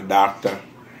at the doctor,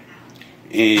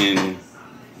 and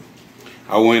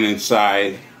I went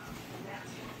inside,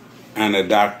 and the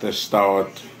doctor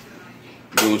started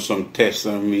doing some tests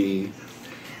on me,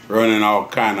 running all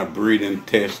kind of breathing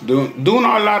tests, doing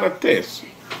a lot of tests.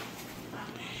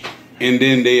 And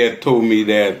then they had told me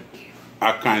that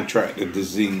I contracted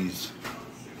disease,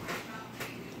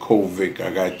 COVID.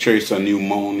 I got trace of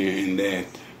pneumonia in that.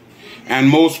 And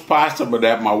most possible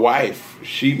that my wife,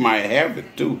 she might have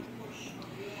it too.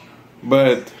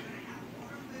 But,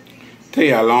 tell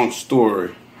you a long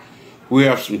story. We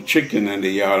have some chicken in the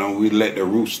yard and we let the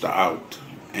rooster out.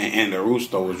 And the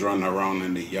rooster was running around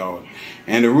in the yard.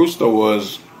 And the rooster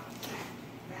was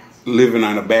living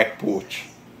on the back porch.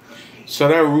 So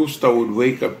that rooster would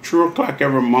wake up 3 o'clock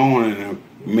every morning and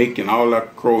making all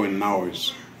that crowing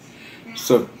noise.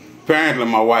 So apparently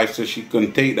my wife said she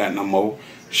couldn't take that no more.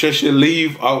 So she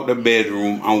leave out the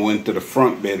bedroom and went to the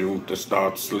front bedroom to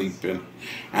start sleeping.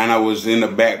 And I was in the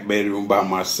back bedroom by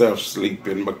myself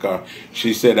sleeping because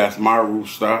she said that's my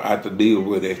rooster, I have to deal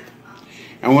with it.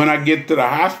 And when I get to the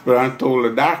hospital, I told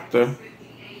the doctor,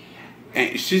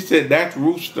 and she said that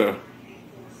rooster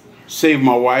saved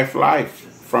my wife's life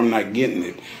from not getting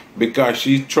it because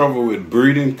she troubled with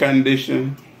breathing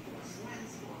condition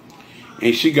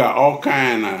and she got all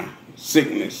kind of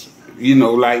sickness, you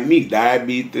know, like me,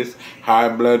 diabetes, high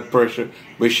blood pressure,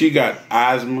 but she got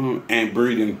asthma and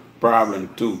breathing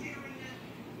problem too.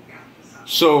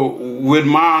 So with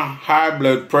my high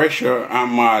blood pressure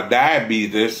and my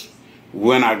diabetes,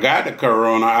 when I got the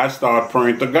corona, I started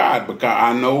praying to God because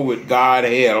I know with God's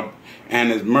help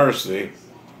and His mercy,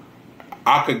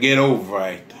 I could get over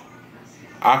it.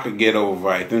 I could get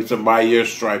over it. And so by your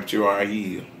stripes you are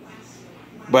healed.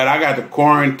 But I got to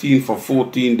quarantine for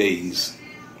 14 days.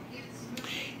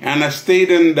 And I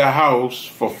stayed in the house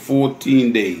for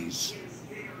 14 days.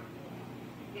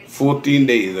 14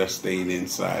 days I stayed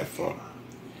inside for.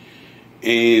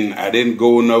 And I didn't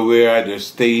go nowhere. I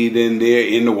just stayed in there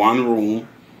in the one room,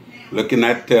 looking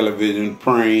at television,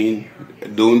 praying,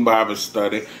 doing Bible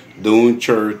study, doing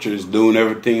churches, doing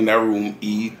everything in that room,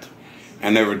 eat,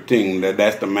 and everything.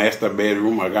 That's the master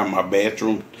bedroom. I got my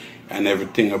bathroom and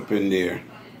everything up in there.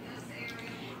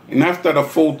 And after the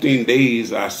 14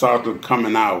 days, I started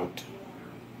coming out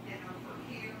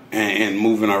and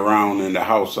moving around in the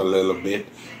house a little bit.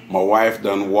 My wife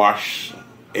done washed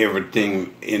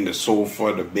everything in the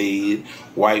sofa, the bed,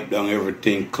 wiped down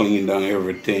everything, cleaned down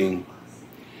everything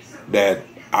that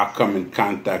I come in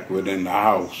contact with in the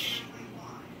house.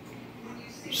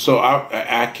 So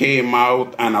I came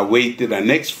out and I waited the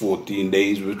next 14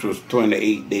 days, which was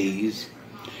 28 days.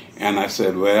 And I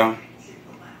said, well,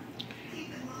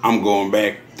 I'm going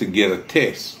back to get a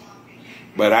test.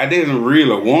 But I didn't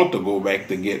really want to go back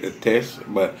to get the test,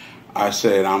 but I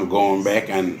said I'm going back,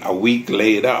 and a week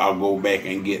later I'll go back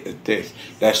and get the test.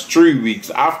 That's 3 weeks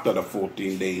after the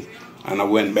 14 days. And I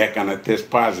went back and I test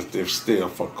positive still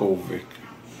for COVID.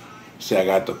 So I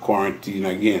got to quarantine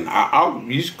again.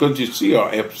 Because you see how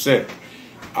upset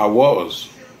I was.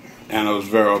 And I was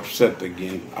very upset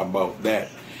again about that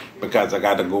because I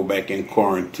got to go back in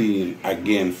quarantine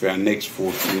again for the next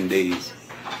 14 days.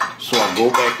 So I go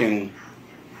back in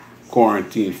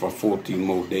quarantine for 14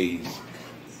 more days.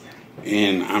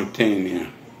 And I'm telling you,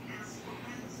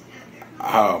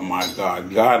 oh my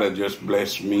God, God has just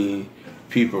blessed me.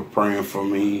 People praying for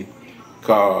me.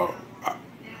 Cause a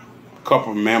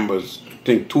couple members, I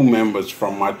think 2 members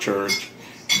from my church,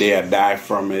 they had died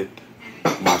from it.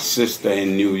 My sister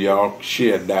in New York, she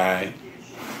had died.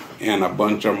 And a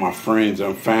bunch of my friends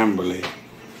and family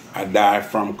had died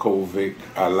from COVID.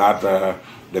 A lot of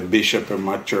the bishop in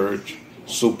my church,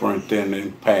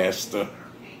 superintendent, pastor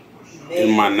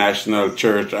in my national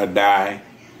church, I died.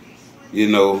 You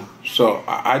know, so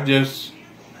I just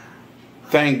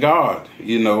thank God.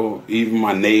 You know, even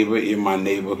my neighbor in my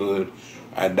neighborhood,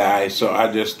 I died. So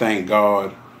I just thank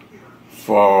God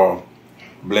for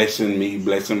blessing me,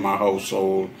 blessing my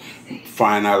household.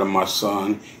 Finally, my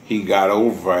son, he got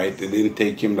over it. It didn't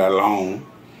take him that long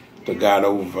to get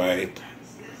over it.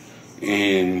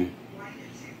 And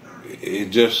it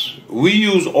just, we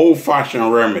use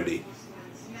old-fashioned remedy.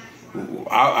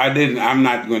 I'm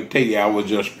not going to tell you I was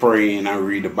just praying and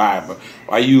read the Bible.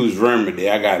 I use remedy.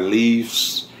 I got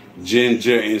leaves,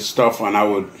 ginger and stuff, and I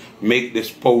would make this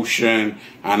potion,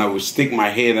 and I would stick my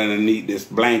head underneath this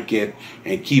blanket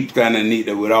and keep it underneath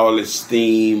it with all this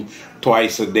steam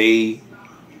twice a day,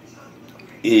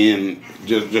 and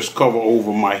just cover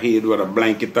over my head with a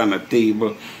blanket on the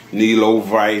table, kneel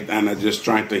over it, and I just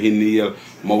trying to inhale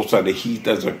most of the heat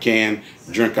as I can,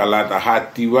 drink a lot of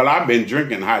hot tea. Well, I've been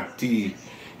drinking hot tea,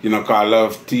 you know, because I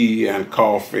love tea and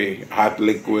coffee, hot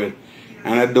liquid,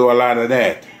 and I do a lot of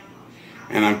that.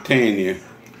 And I'm telling you,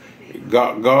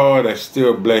 God has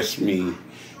still blessed me.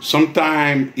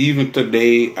 Sometimes, even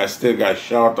today, I still got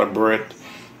short of breath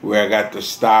where I got to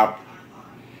stop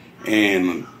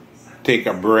and take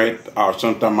a breath, or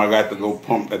sometimes I got to go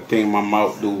pump that thing in my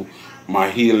mouth, do my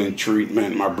healing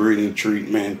treatment, my breathing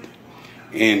treatment.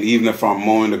 And even if I'm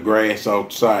mowing the grass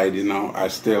outside, you know, I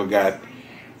still got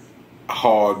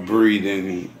hard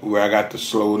breathing where I got to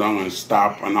slow down and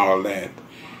stop and all that.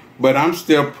 But I'm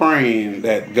still praying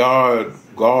that God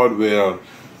will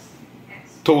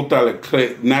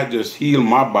totally not just heal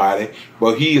my body,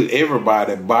 but heal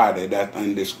everybody's body that's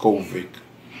in this COVID.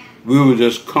 We will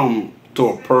just come to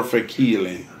a perfect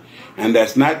healing. And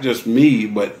that's not just me,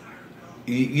 but,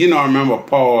 you know, I remember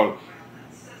Paul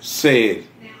said,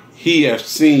 he has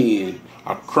seen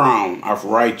a crown of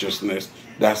righteousness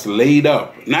that's laid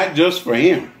up, not just for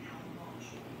him.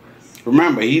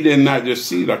 Remember, he did not just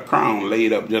see the crown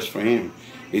laid up just for him.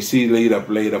 He see laid up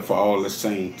for all the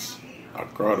saints, a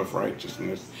crown of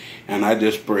righteousness. And I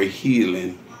just pray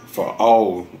healing for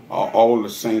all the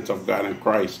saints of God in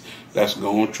Christ that's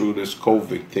going through this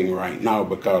COVID thing right now,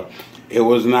 because it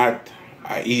was not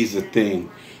an easy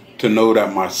thing to know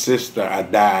that my sister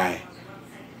had died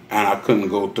and I couldn't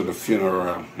go to the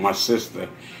funeral, my sister,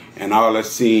 and all I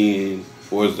seen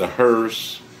was the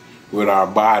hearse with our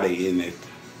body in it.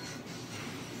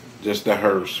 Just the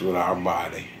hearse with our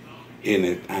body in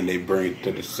it, and they bring it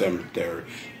to the cemetery,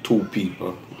 2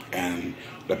 people, and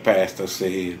the pastor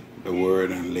said the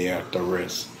word and lay out the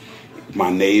rest.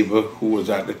 My neighbor who was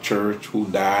at the church, who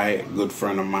died, a good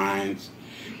friend of mine,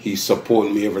 he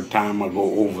supported me every time I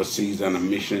go overseas on a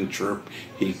mission trip.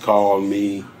 He called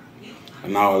me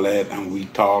and all that, and we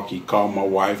talked. He called my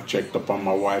wife, checked up on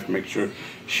my wife, make sure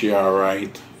she all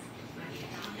right.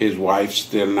 His wife's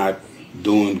still not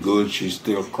doing good. She's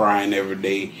still crying every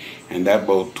day, and that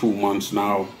about 2 months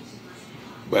now.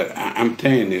 But I'm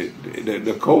telling you,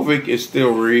 the COVID is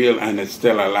still real and it's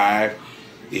still alive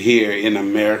here in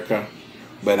America.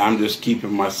 But I'm just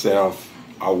keeping myself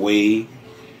away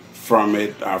from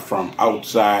it, from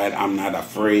outside. I'm not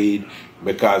afraid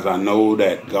because I know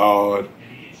that God,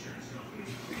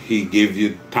 He gives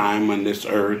you time on this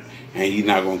earth, and He's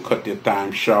not going to cut your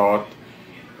time short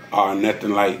or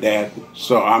nothing like that.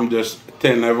 So I'm just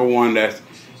telling everyone that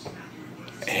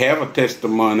have a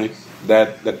testimony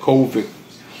that the COVID,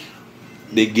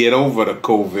 they get over the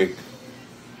COVID.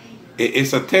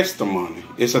 It's a testimony.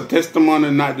 It's a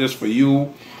testimony not just for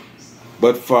you,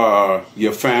 but for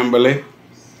your family,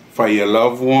 for your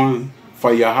loved one,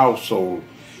 for your household.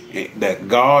 That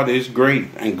God is great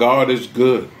and God is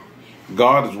good.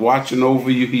 God is watching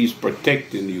over you. He's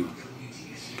protecting you.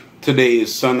 Today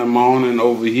is Sunday morning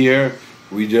over here.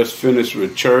 We just finished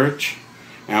with church,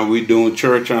 and we're doing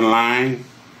church online.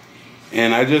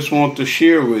 And I just want to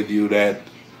share with you that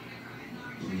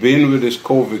been with this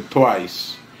COVID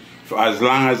twice, for as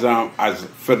long as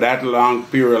for that long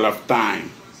period of time.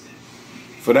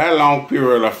 For that long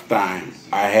period of time,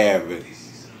 I have it.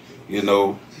 You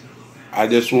know, I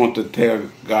just want to tell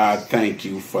God thank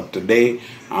you for today.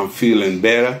 I'm feeling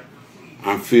better.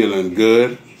 I'm feeling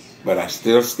good. But I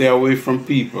still stay away from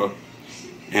people.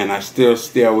 And I still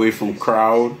stay away from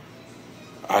crowd.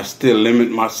 I still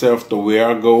limit myself to where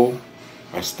I go.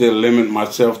 I still limit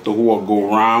myself to who I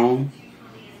go around.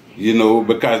 You know,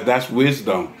 because that's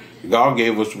wisdom. God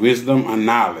gave us wisdom and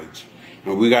knowledge.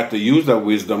 And we got to use that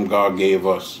wisdom God gave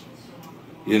us.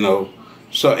 You know.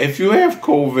 So if you have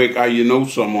COVID or you know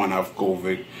someone have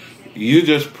COVID, you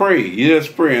just pray. You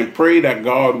just pray and pray that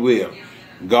God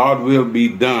will be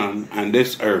done on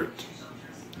this earth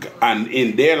and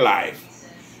in their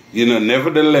life. You know,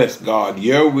 nevertheless, God,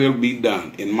 your will be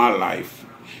done in my life,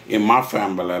 in my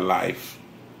family life.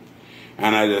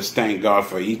 And I just thank God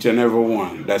for each and every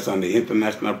one that's on the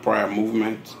International Prayer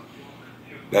Movement,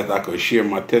 that I could share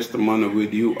my testimony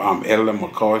with you. I'm Elder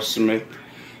McCoy Smith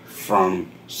from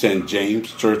St.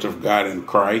 James Church of God in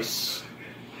Christ,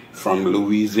 from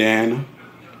Louisiana,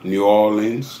 New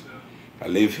Orleans. I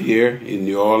live here in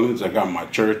New Orleans. I got my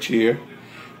church here.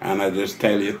 And I just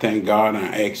tell you, thank God, and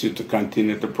I ask you to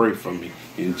continue to pray for me.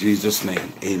 In Jesus'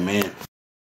 name, amen.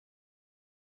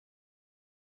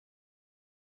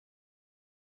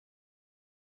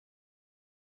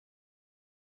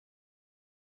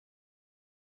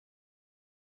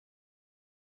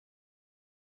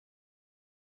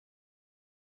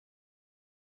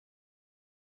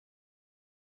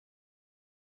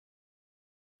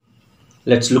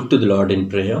 Let's look to the Lord in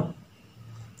prayer.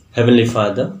 Heavenly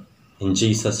Father, in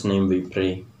Jesus' name we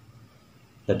pray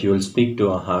that you will speak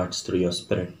to our hearts through your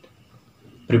Spirit.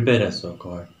 Prepare us, O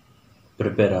God.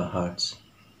 Prepare our hearts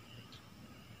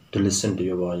to listen to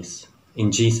your voice.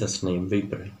 In Jesus' name we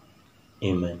pray.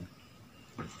 Amen.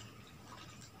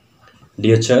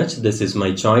 Dear church, this is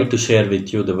my joy to share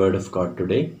with you the word of God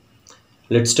today.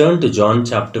 Let's turn to John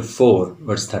chapter 4,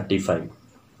 verse 35.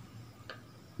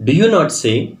 Do you not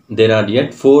say, there are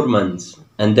yet 4 months,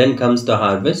 and then comes the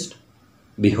harvest?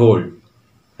 Behold,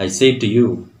 I say to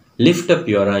you, lift up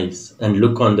your eyes and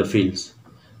look on the fields,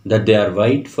 that they are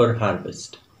white for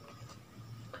harvest.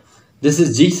 This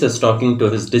is Jesus talking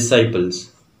to his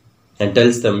disciples and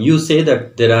tells them, you say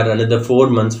that there are another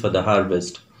 4 months for the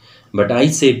harvest, but I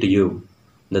say to you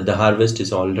that the harvest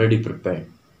is already prepared.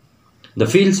 The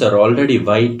fields are already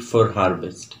white for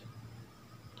harvest.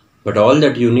 But all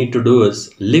that you need to do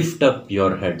is lift up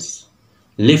your heads,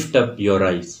 lift up your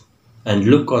eyes, and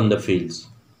look on the fields.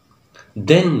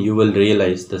 Then you will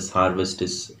realize this harvest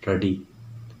is ready.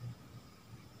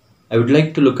 I would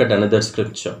like to look at another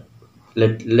scripture.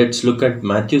 Let's look at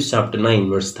Matthew chapter 9,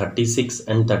 verse 36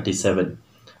 and 37.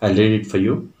 I'll read it for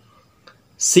you.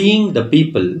 Seeing the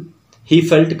people, he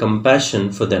felt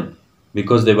compassion for them,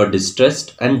 because they were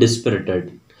distressed and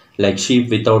dispirited, like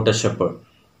sheep without a shepherd.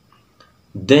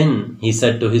 Then he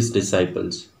said to his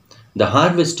disciples, the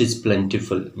harvest is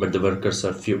plentiful, but the workers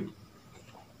are few.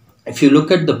 If you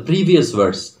look at the previous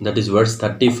verse, that is verse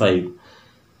 35,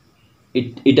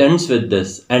 it ends with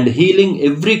this, and healing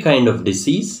every kind of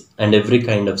disease and every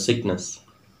kind of sickness.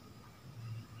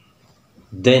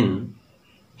 Then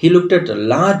he looked at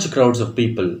large crowds of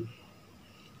people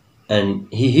and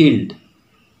he healed.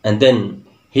 And then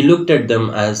he looked at them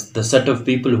as the set of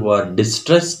people who are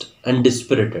distressed and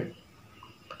dispirited.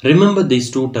 Remember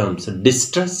these two terms,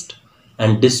 distressed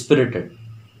and dispirited.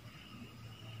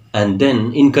 And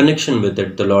then in connection with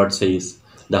it, the Lord says,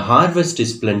 the harvest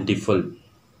is plentiful.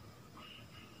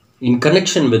 In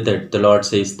connection with it, the Lord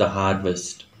says, the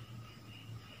harvest.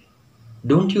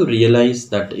 Don't you realize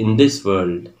that in this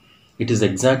world, it is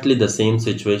exactly the same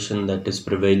situation that is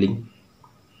prevailing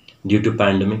due to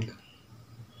pandemic?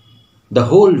 The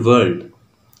whole world,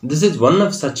 this is one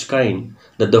of such kind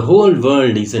that the whole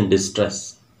world is in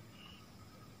distress.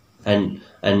 And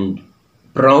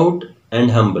proud and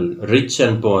humble, rich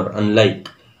and poor alike,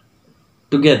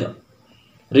 together,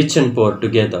 rich and poor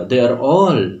together, they are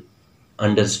all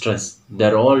under stress. They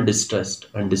are all distressed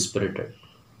and dispirited.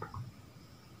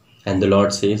 And the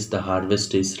Lord says the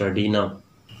harvest is ready now.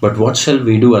 But what shall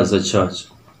we do as a church?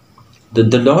 The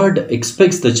Lord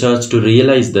expects the church to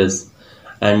realize this.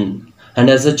 And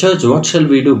as a church, what shall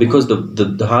we do? Because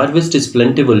the harvest is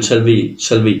plentiful. Shall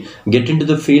we get into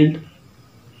the field?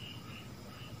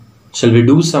 Shall we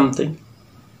do something?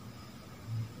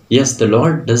 Yes, the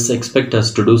Lord does expect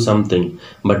us to do something.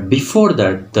 But before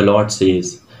that, the Lord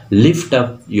says, lift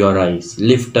up your eyes,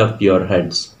 lift up your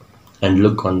heads, and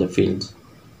look on the fields.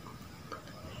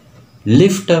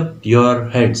 Lift up your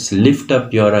heads, lift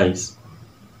up your eyes.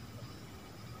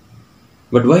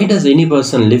 But why does any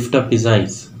person lift up his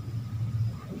eyes?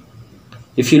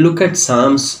 If you look at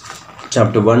Psalms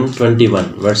chapter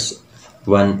 121, verse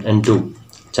 1 and 2.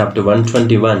 Chapter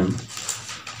 121,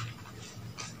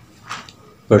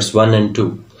 verse 1 and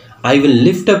 2. I will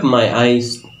lift up my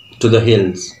eyes to the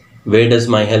hills. Where does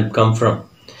my help come from?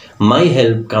 My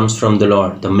help comes from the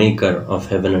Lord, the maker of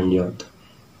heaven and earth.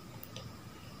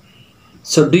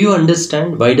 So do you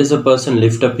understand why does a person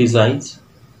lift up his eyes?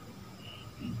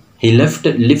 He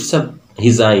lifts up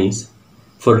his eyes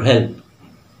for help.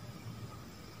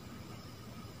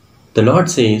 The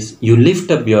Lord says, you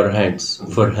lift up your heads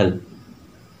for help.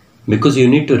 Because you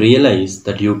need to realize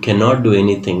that you cannot do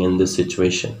anything in this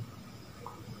situation.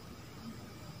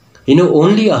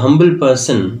 Only a humble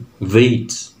person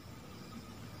waits.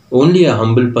 Only a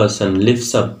humble person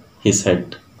lifts up his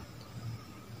head.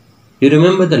 You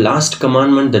remember the last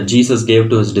commandment that Jesus gave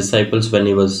to his disciples when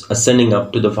he was ascending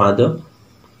up to the Father?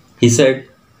 He said,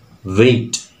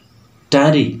 wait,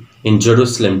 tarry in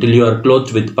Jerusalem till you are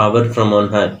clothed with power from on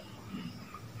high.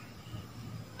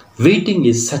 Waiting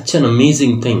is such an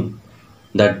amazing thing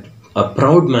that a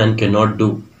proud man cannot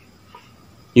do.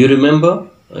 You remember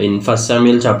in 1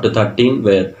 Samuel chapter 13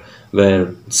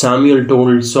 where Samuel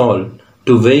told Saul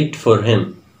to wait for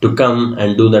him to come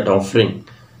and do that offering.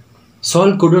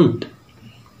 Saul couldn't.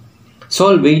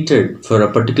 Saul waited for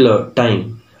a particular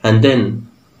time and then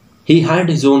he had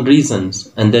his own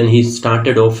reasons and then he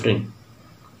started offering.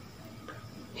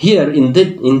 Here in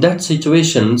that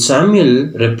situation,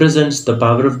 Samuel represents the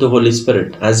power of the Holy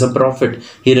Spirit. As a prophet,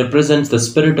 he represents the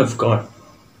Spirit of God.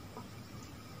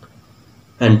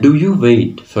 And do you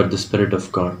wait for the Spirit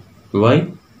of God?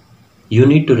 Why? You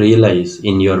need to realize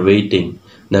in your waiting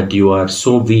that you are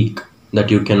so weak that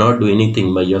you cannot do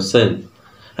anything by yourself.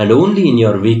 And only in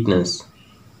your weakness.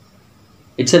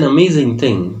 It's an amazing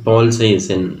thing Paul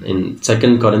says in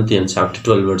 2 Corinthians chapter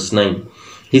 12 verse 9.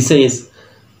 He says,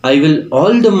 I will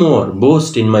all the more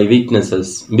boast in my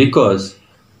weaknesses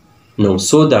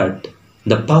so that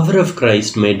the power of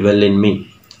Christ may dwell in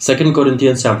me. 2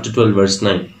 Corinthians chapter 12 verse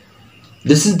 9.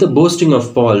 This is the boasting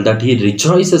of Paul, that he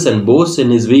rejoices and boasts in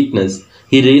his weakness.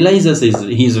 He realizes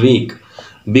he is weak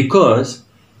because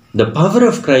the power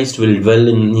of Christ will dwell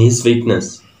in his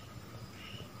weakness.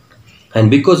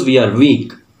 And because we are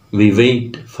weak, we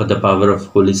wait for the power of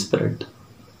Holy Spirit.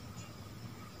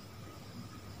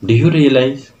 Do you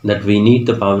realize that we need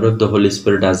the power of the Holy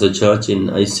Spirit as a church in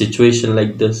a situation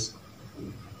like this?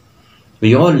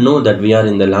 We all know that we are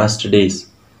in the last days.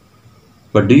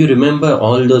 But do you remember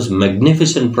all those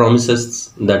magnificent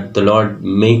promises that the Lord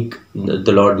made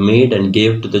and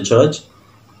gave to the church?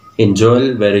 In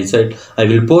Joel, where he said, I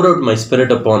will pour out my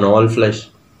spirit upon all flesh.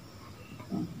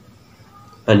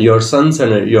 And your sons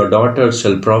and your daughters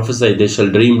shall prophesy, they shall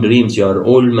dream dreams, your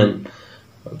old men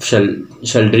shall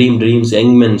dream dreams,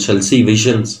 young men shall see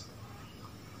visions.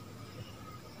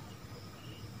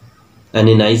 And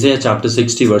in Isaiah chapter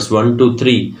 60 verse 1 to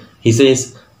 3, he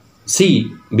says,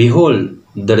 see, behold,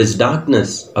 there is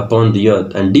darkness upon the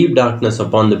earth and deep darkness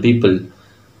upon the people.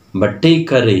 But take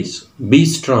courage, be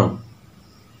strong.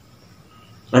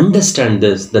 Understand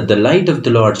this, that the light of the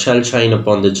Lord shall shine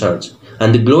upon the church,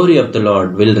 and the glory of the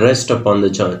Lord will rest upon the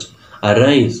church.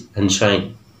 Arise and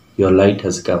shine, your light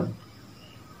has come.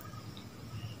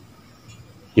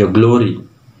 Your glory,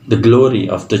 the glory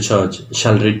of the church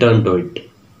shall return to it.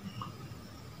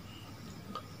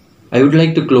 I would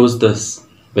like to close this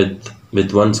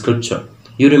with one scripture.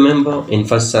 You remember in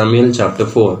 1 Samuel chapter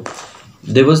 4,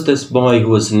 there was this boy who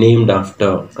was named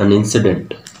after an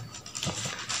incident.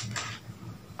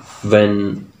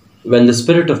 When the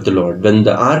Spirit of the Lord, when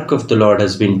the ark of the Lord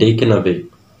has been taken away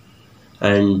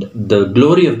and the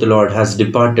glory of the Lord has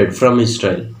departed from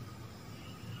Israel,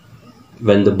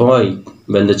 when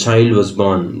the child was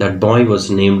born, that boy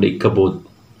was named Ichabod,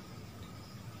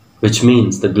 which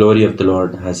means the glory of the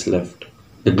Lord has left.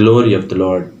 The glory of the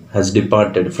Lord has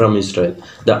departed from Israel.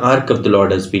 The ark of the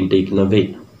Lord has been taken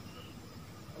away.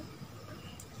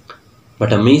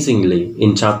 But amazingly,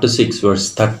 in chapter 6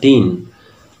 verse 13,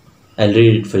 I'll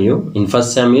read it for you. In 1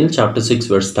 Samuel chapter 6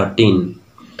 verse 13.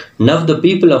 Now the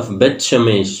people of Beth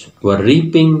Shemesh were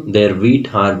reaping their wheat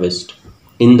harvest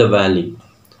in the valley.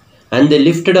 And they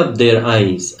lifted up their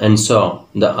eyes and saw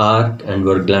the ark and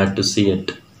were glad to see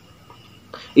it.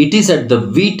 It is at the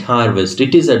wheat harvest,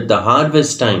 it is at the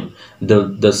harvest time,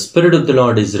 the Spirit of the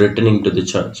Lord is returning to the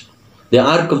church. The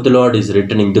ark of the Lord is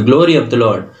returning. The glory of the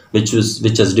Lord, which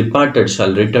has departed,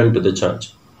 shall return to the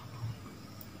church.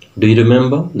 Do you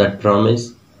remember that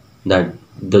promise? That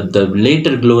the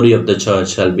later glory of the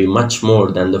church shall be much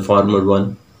more than the former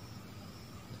one.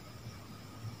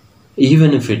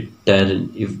 Even if it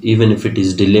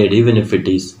is delayed, even if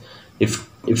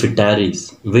it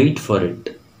tarries, wait for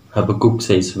it. Habakkuk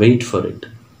says, wait for it.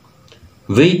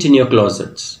 Wait in your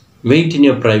closets. Wait in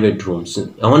your private rooms.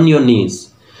 On your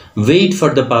knees. Wait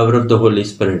for the power of the Holy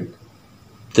Spirit.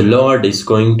 The Lord is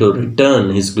going to return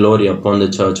His glory upon the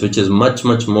church, which is much,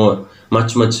 much more,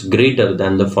 much, much greater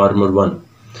than the former one.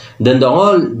 Then the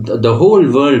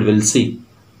whole world will see,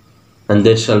 and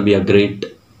there shall be a great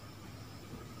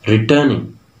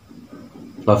returning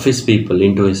of His people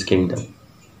into His kingdom.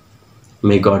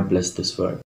 May God bless this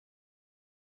word.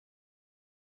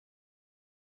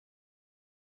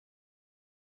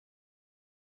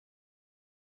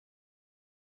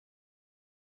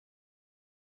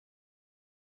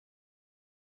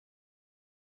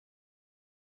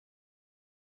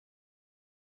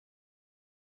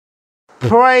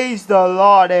 Praise the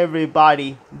Lord,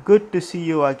 everybody. Good to see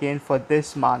you again for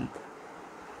this month.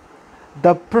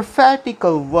 The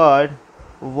prophetical word,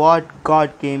 what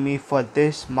God gave me for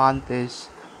this month is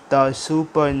the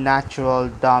supernatural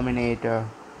dominator.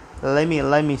 Let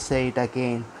me say it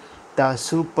again. The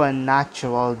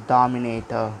supernatural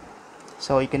dominator.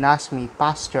 So you can ask me,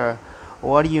 Pastor,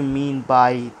 what do you mean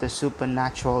by the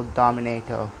supernatural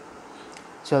dominator?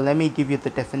 So let me give you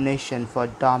the definition for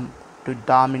to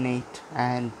dominate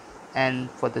and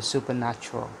for the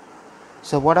supernatural.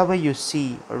 So whatever you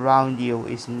see around you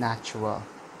is natural.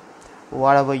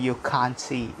 Whatever you can't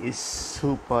see is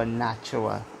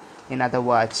supernatural. In other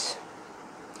words,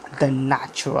 the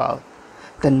natural,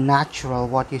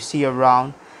 what you see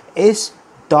around is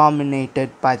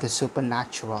dominated by the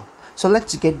supernatural. So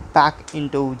let's get back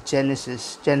into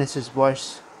Genesis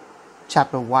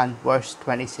chapter 1 verse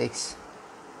 26.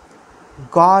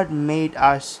 God made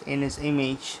us in His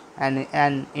image and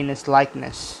in His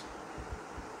likeness.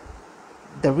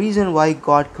 The reason why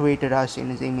God created us in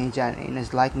His image and in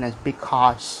His likeness,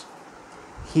 because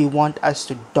He wants us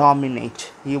to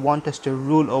dominate. He wants us to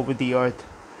rule over the earth,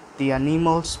 the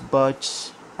animals,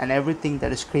 birds, and everything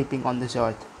that is creeping on this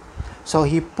earth. So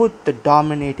He put the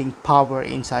dominating power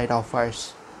inside of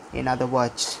us. In other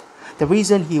words, the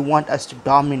reason He wants us to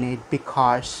dominate,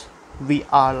 because we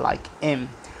are like Him.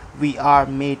 We are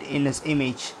made in His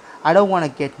image. I don't want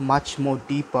to get much more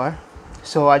deeper,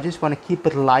 so I just want to keep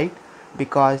it light,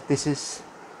 because this is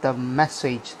the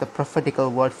message, the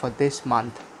prophetical word for this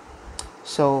month.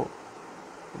 So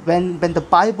when the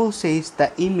Bible says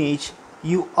the image,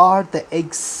 you are the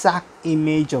exact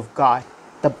image of God.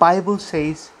 The Bible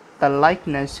says the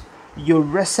likeness, you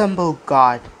resemble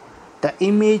God. The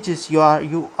image is you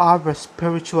are a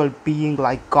spiritual being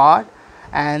like God,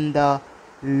 and the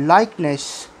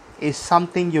likeness is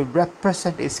something you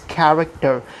represent, is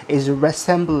character, is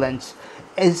resemblance,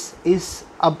 is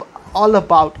all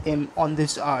about Him on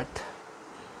this earth.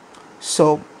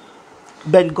 So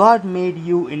when God made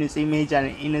you in His image and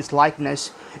in His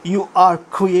likeness, you are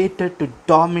created to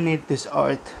dominate this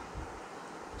earth.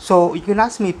 So you can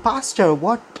ask me, Pastor,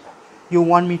 what you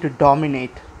want me to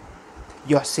dominate?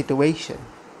 Your situation.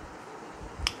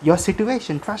 Your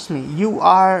situation, trust me, you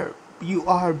are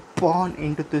born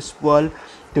into this world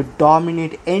to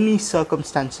dominate any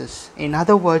circumstances. In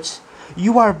other words,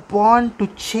 you are born to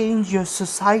change your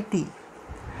society,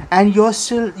 and you are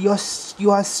still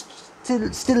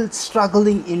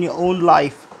struggling in your own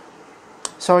life.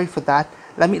 Sorry for that.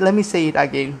 Let me say it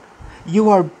again. You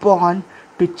are born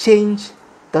to change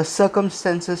the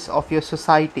circumstances of your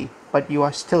society, but you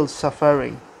are still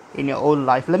suffering in your own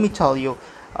life. Let me tell you,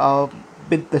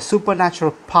 with the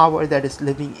supernatural power that is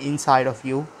living inside of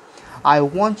you, I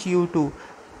want you to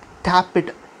tap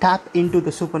into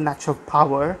the supernatural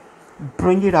power,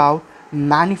 bring it out,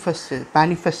 manifest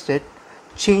it,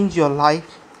 change your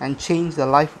life and change the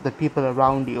life of the people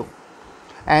around you.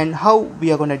 And how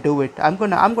we are going to do it, I'm going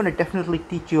to definitely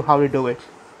teach you how to do it.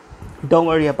 Don't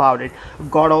worry about it.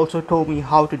 God also told me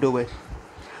how to do it.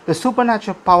 The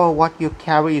supernatural power, what you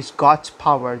carry, is God's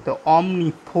power, the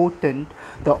omnipotent,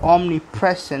 the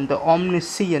omnipresent, the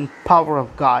omniscient power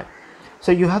of God.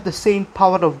 So you have the same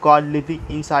power of God living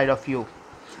inside of you.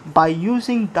 By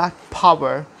using that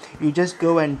power, you just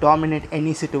go and dominate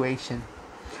any situation.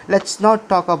 Let's not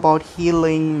talk about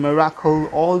healing, miracle,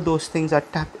 all those things are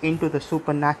tapped into the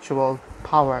supernatural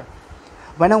power.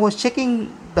 When I was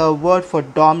checking the word for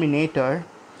dominator,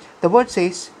 the word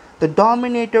says the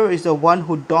dominator is the one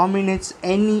who dominates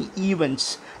any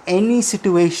events, any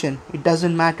situation. It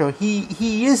doesn't matter.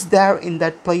 He is there in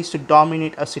that place to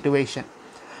dominate a situation.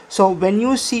 So when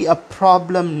you see a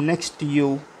problem next to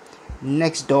you,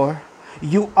 next door,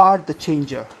 you are the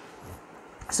changer.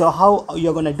 So how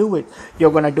you're going to do it?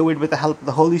 You're going to do it with the help of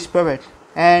the Holy Spirit.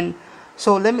 And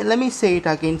so let me say it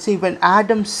again. See, when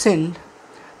Adam sinned,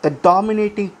 the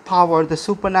dominating power, the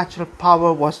supernatural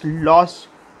power was lost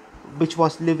which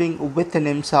was living within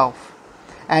himself.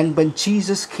 And when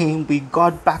Jesus came, we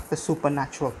got back the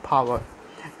supernatural power.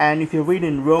 And if you read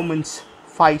in Romans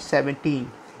 5:17,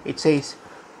 it says,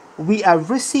 we have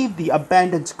received the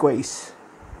abundant grace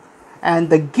and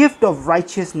the gift of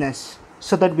righteousness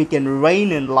so that we can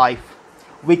reign in life.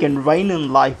 We can reign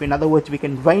in life. In other words, we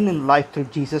can reign in life through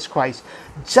Jesus Christ.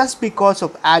 Just because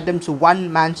of Adam's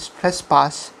one man's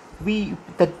trespass,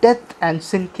 the death and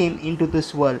sin came into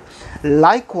this world.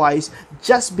 Likewise,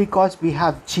 just because we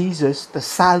have Jesus, the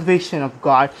salvation of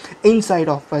God inside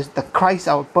of us, the Christ,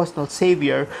 our personal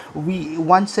Savior, we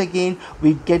once again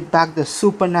we get back the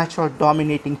supernatural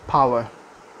dominating power.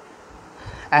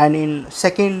 And in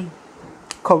 2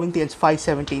 Corinthians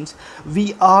 5:17,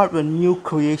 we are a new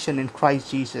creation in Christ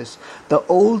Jesus. The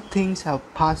old things have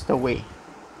passed away.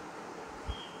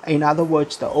 In other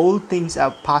words, the old things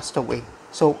have passed away.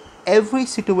 So every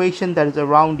situation that is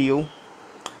around you,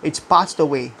 it's passed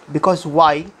away. Because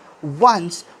why?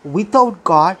 Once without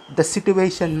God, the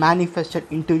situation manifested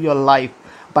into your life.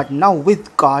 But now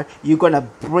with God, you're going to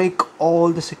break all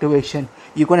the situation.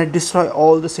 You're going to destroy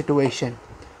all the situation.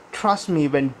 Trust me,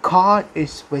 when God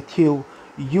is with you,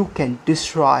 you can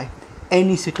destroy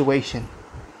any situation.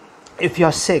 If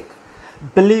you're sick,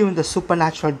 believe in the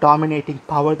supernatural dominating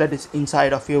power that is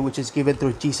inside of you, which is given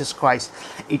through Jesus Christ.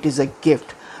 It is a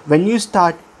gift. When you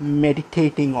start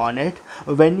meditating on it,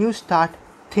 when you start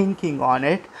thinking on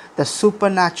it, the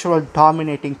supernatural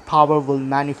dominating power will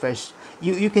manifest.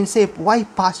 You can say, why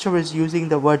pastor is using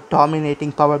the word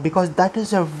dominating power? Because that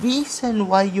is a reason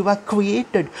why you are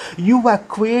created. You are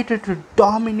created to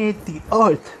dominate the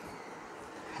earth.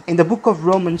 In the book of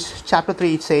Romans chapter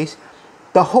 3, it says,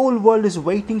 the whole world is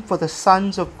waiting for the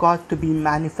sons of God to be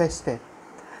manifested.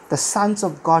 The sons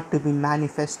of God to be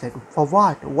manifested. For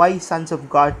what? Why sons of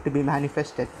God to be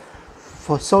manifested?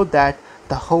 For so that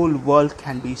the whole world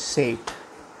can be saved.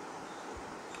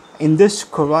 In this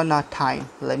corona time,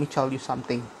 let me tell you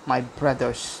something, my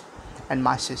brothers and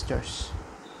my sisters.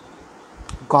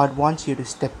 God wants you to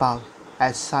step out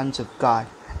as sons of God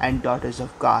and daughters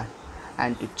of God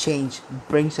and to change,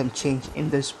 bring some change in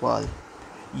this world.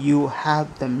 You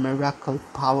have the miracle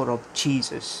power of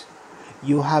Jesus.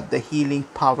 You have the healing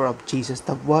power of Jesus.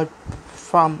 The word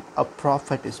from a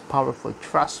prophet is powerful.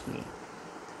 Trust me.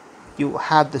 You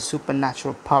have the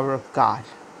supernatural power of God.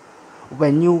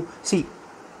 When you see,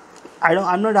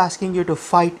 I'm not asking you to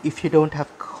fight if you don't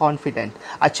have confidence.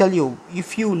 I tell you,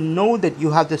 if you know that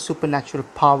you have the supernatural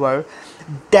power,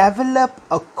 develop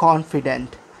a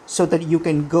confidence so that you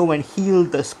can go and heal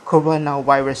this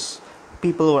coronavirus.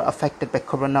 People who are affected by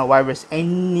coronavirus,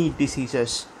 any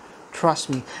diseases. Trust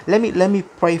me. Let me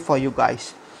pray for you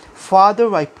guys.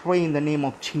 Father, I pray in the name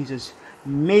of Jesus.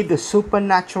 May the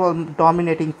supernatural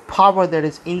dominating power that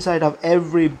is inside of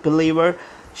every believer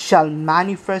shall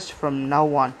manifest from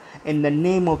now on. In the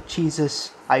name of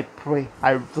Jesus, I pray.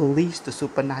 I release the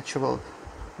supernatural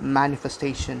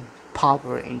manifestation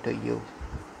power into you.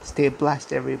 Stay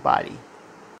blessed, everybody.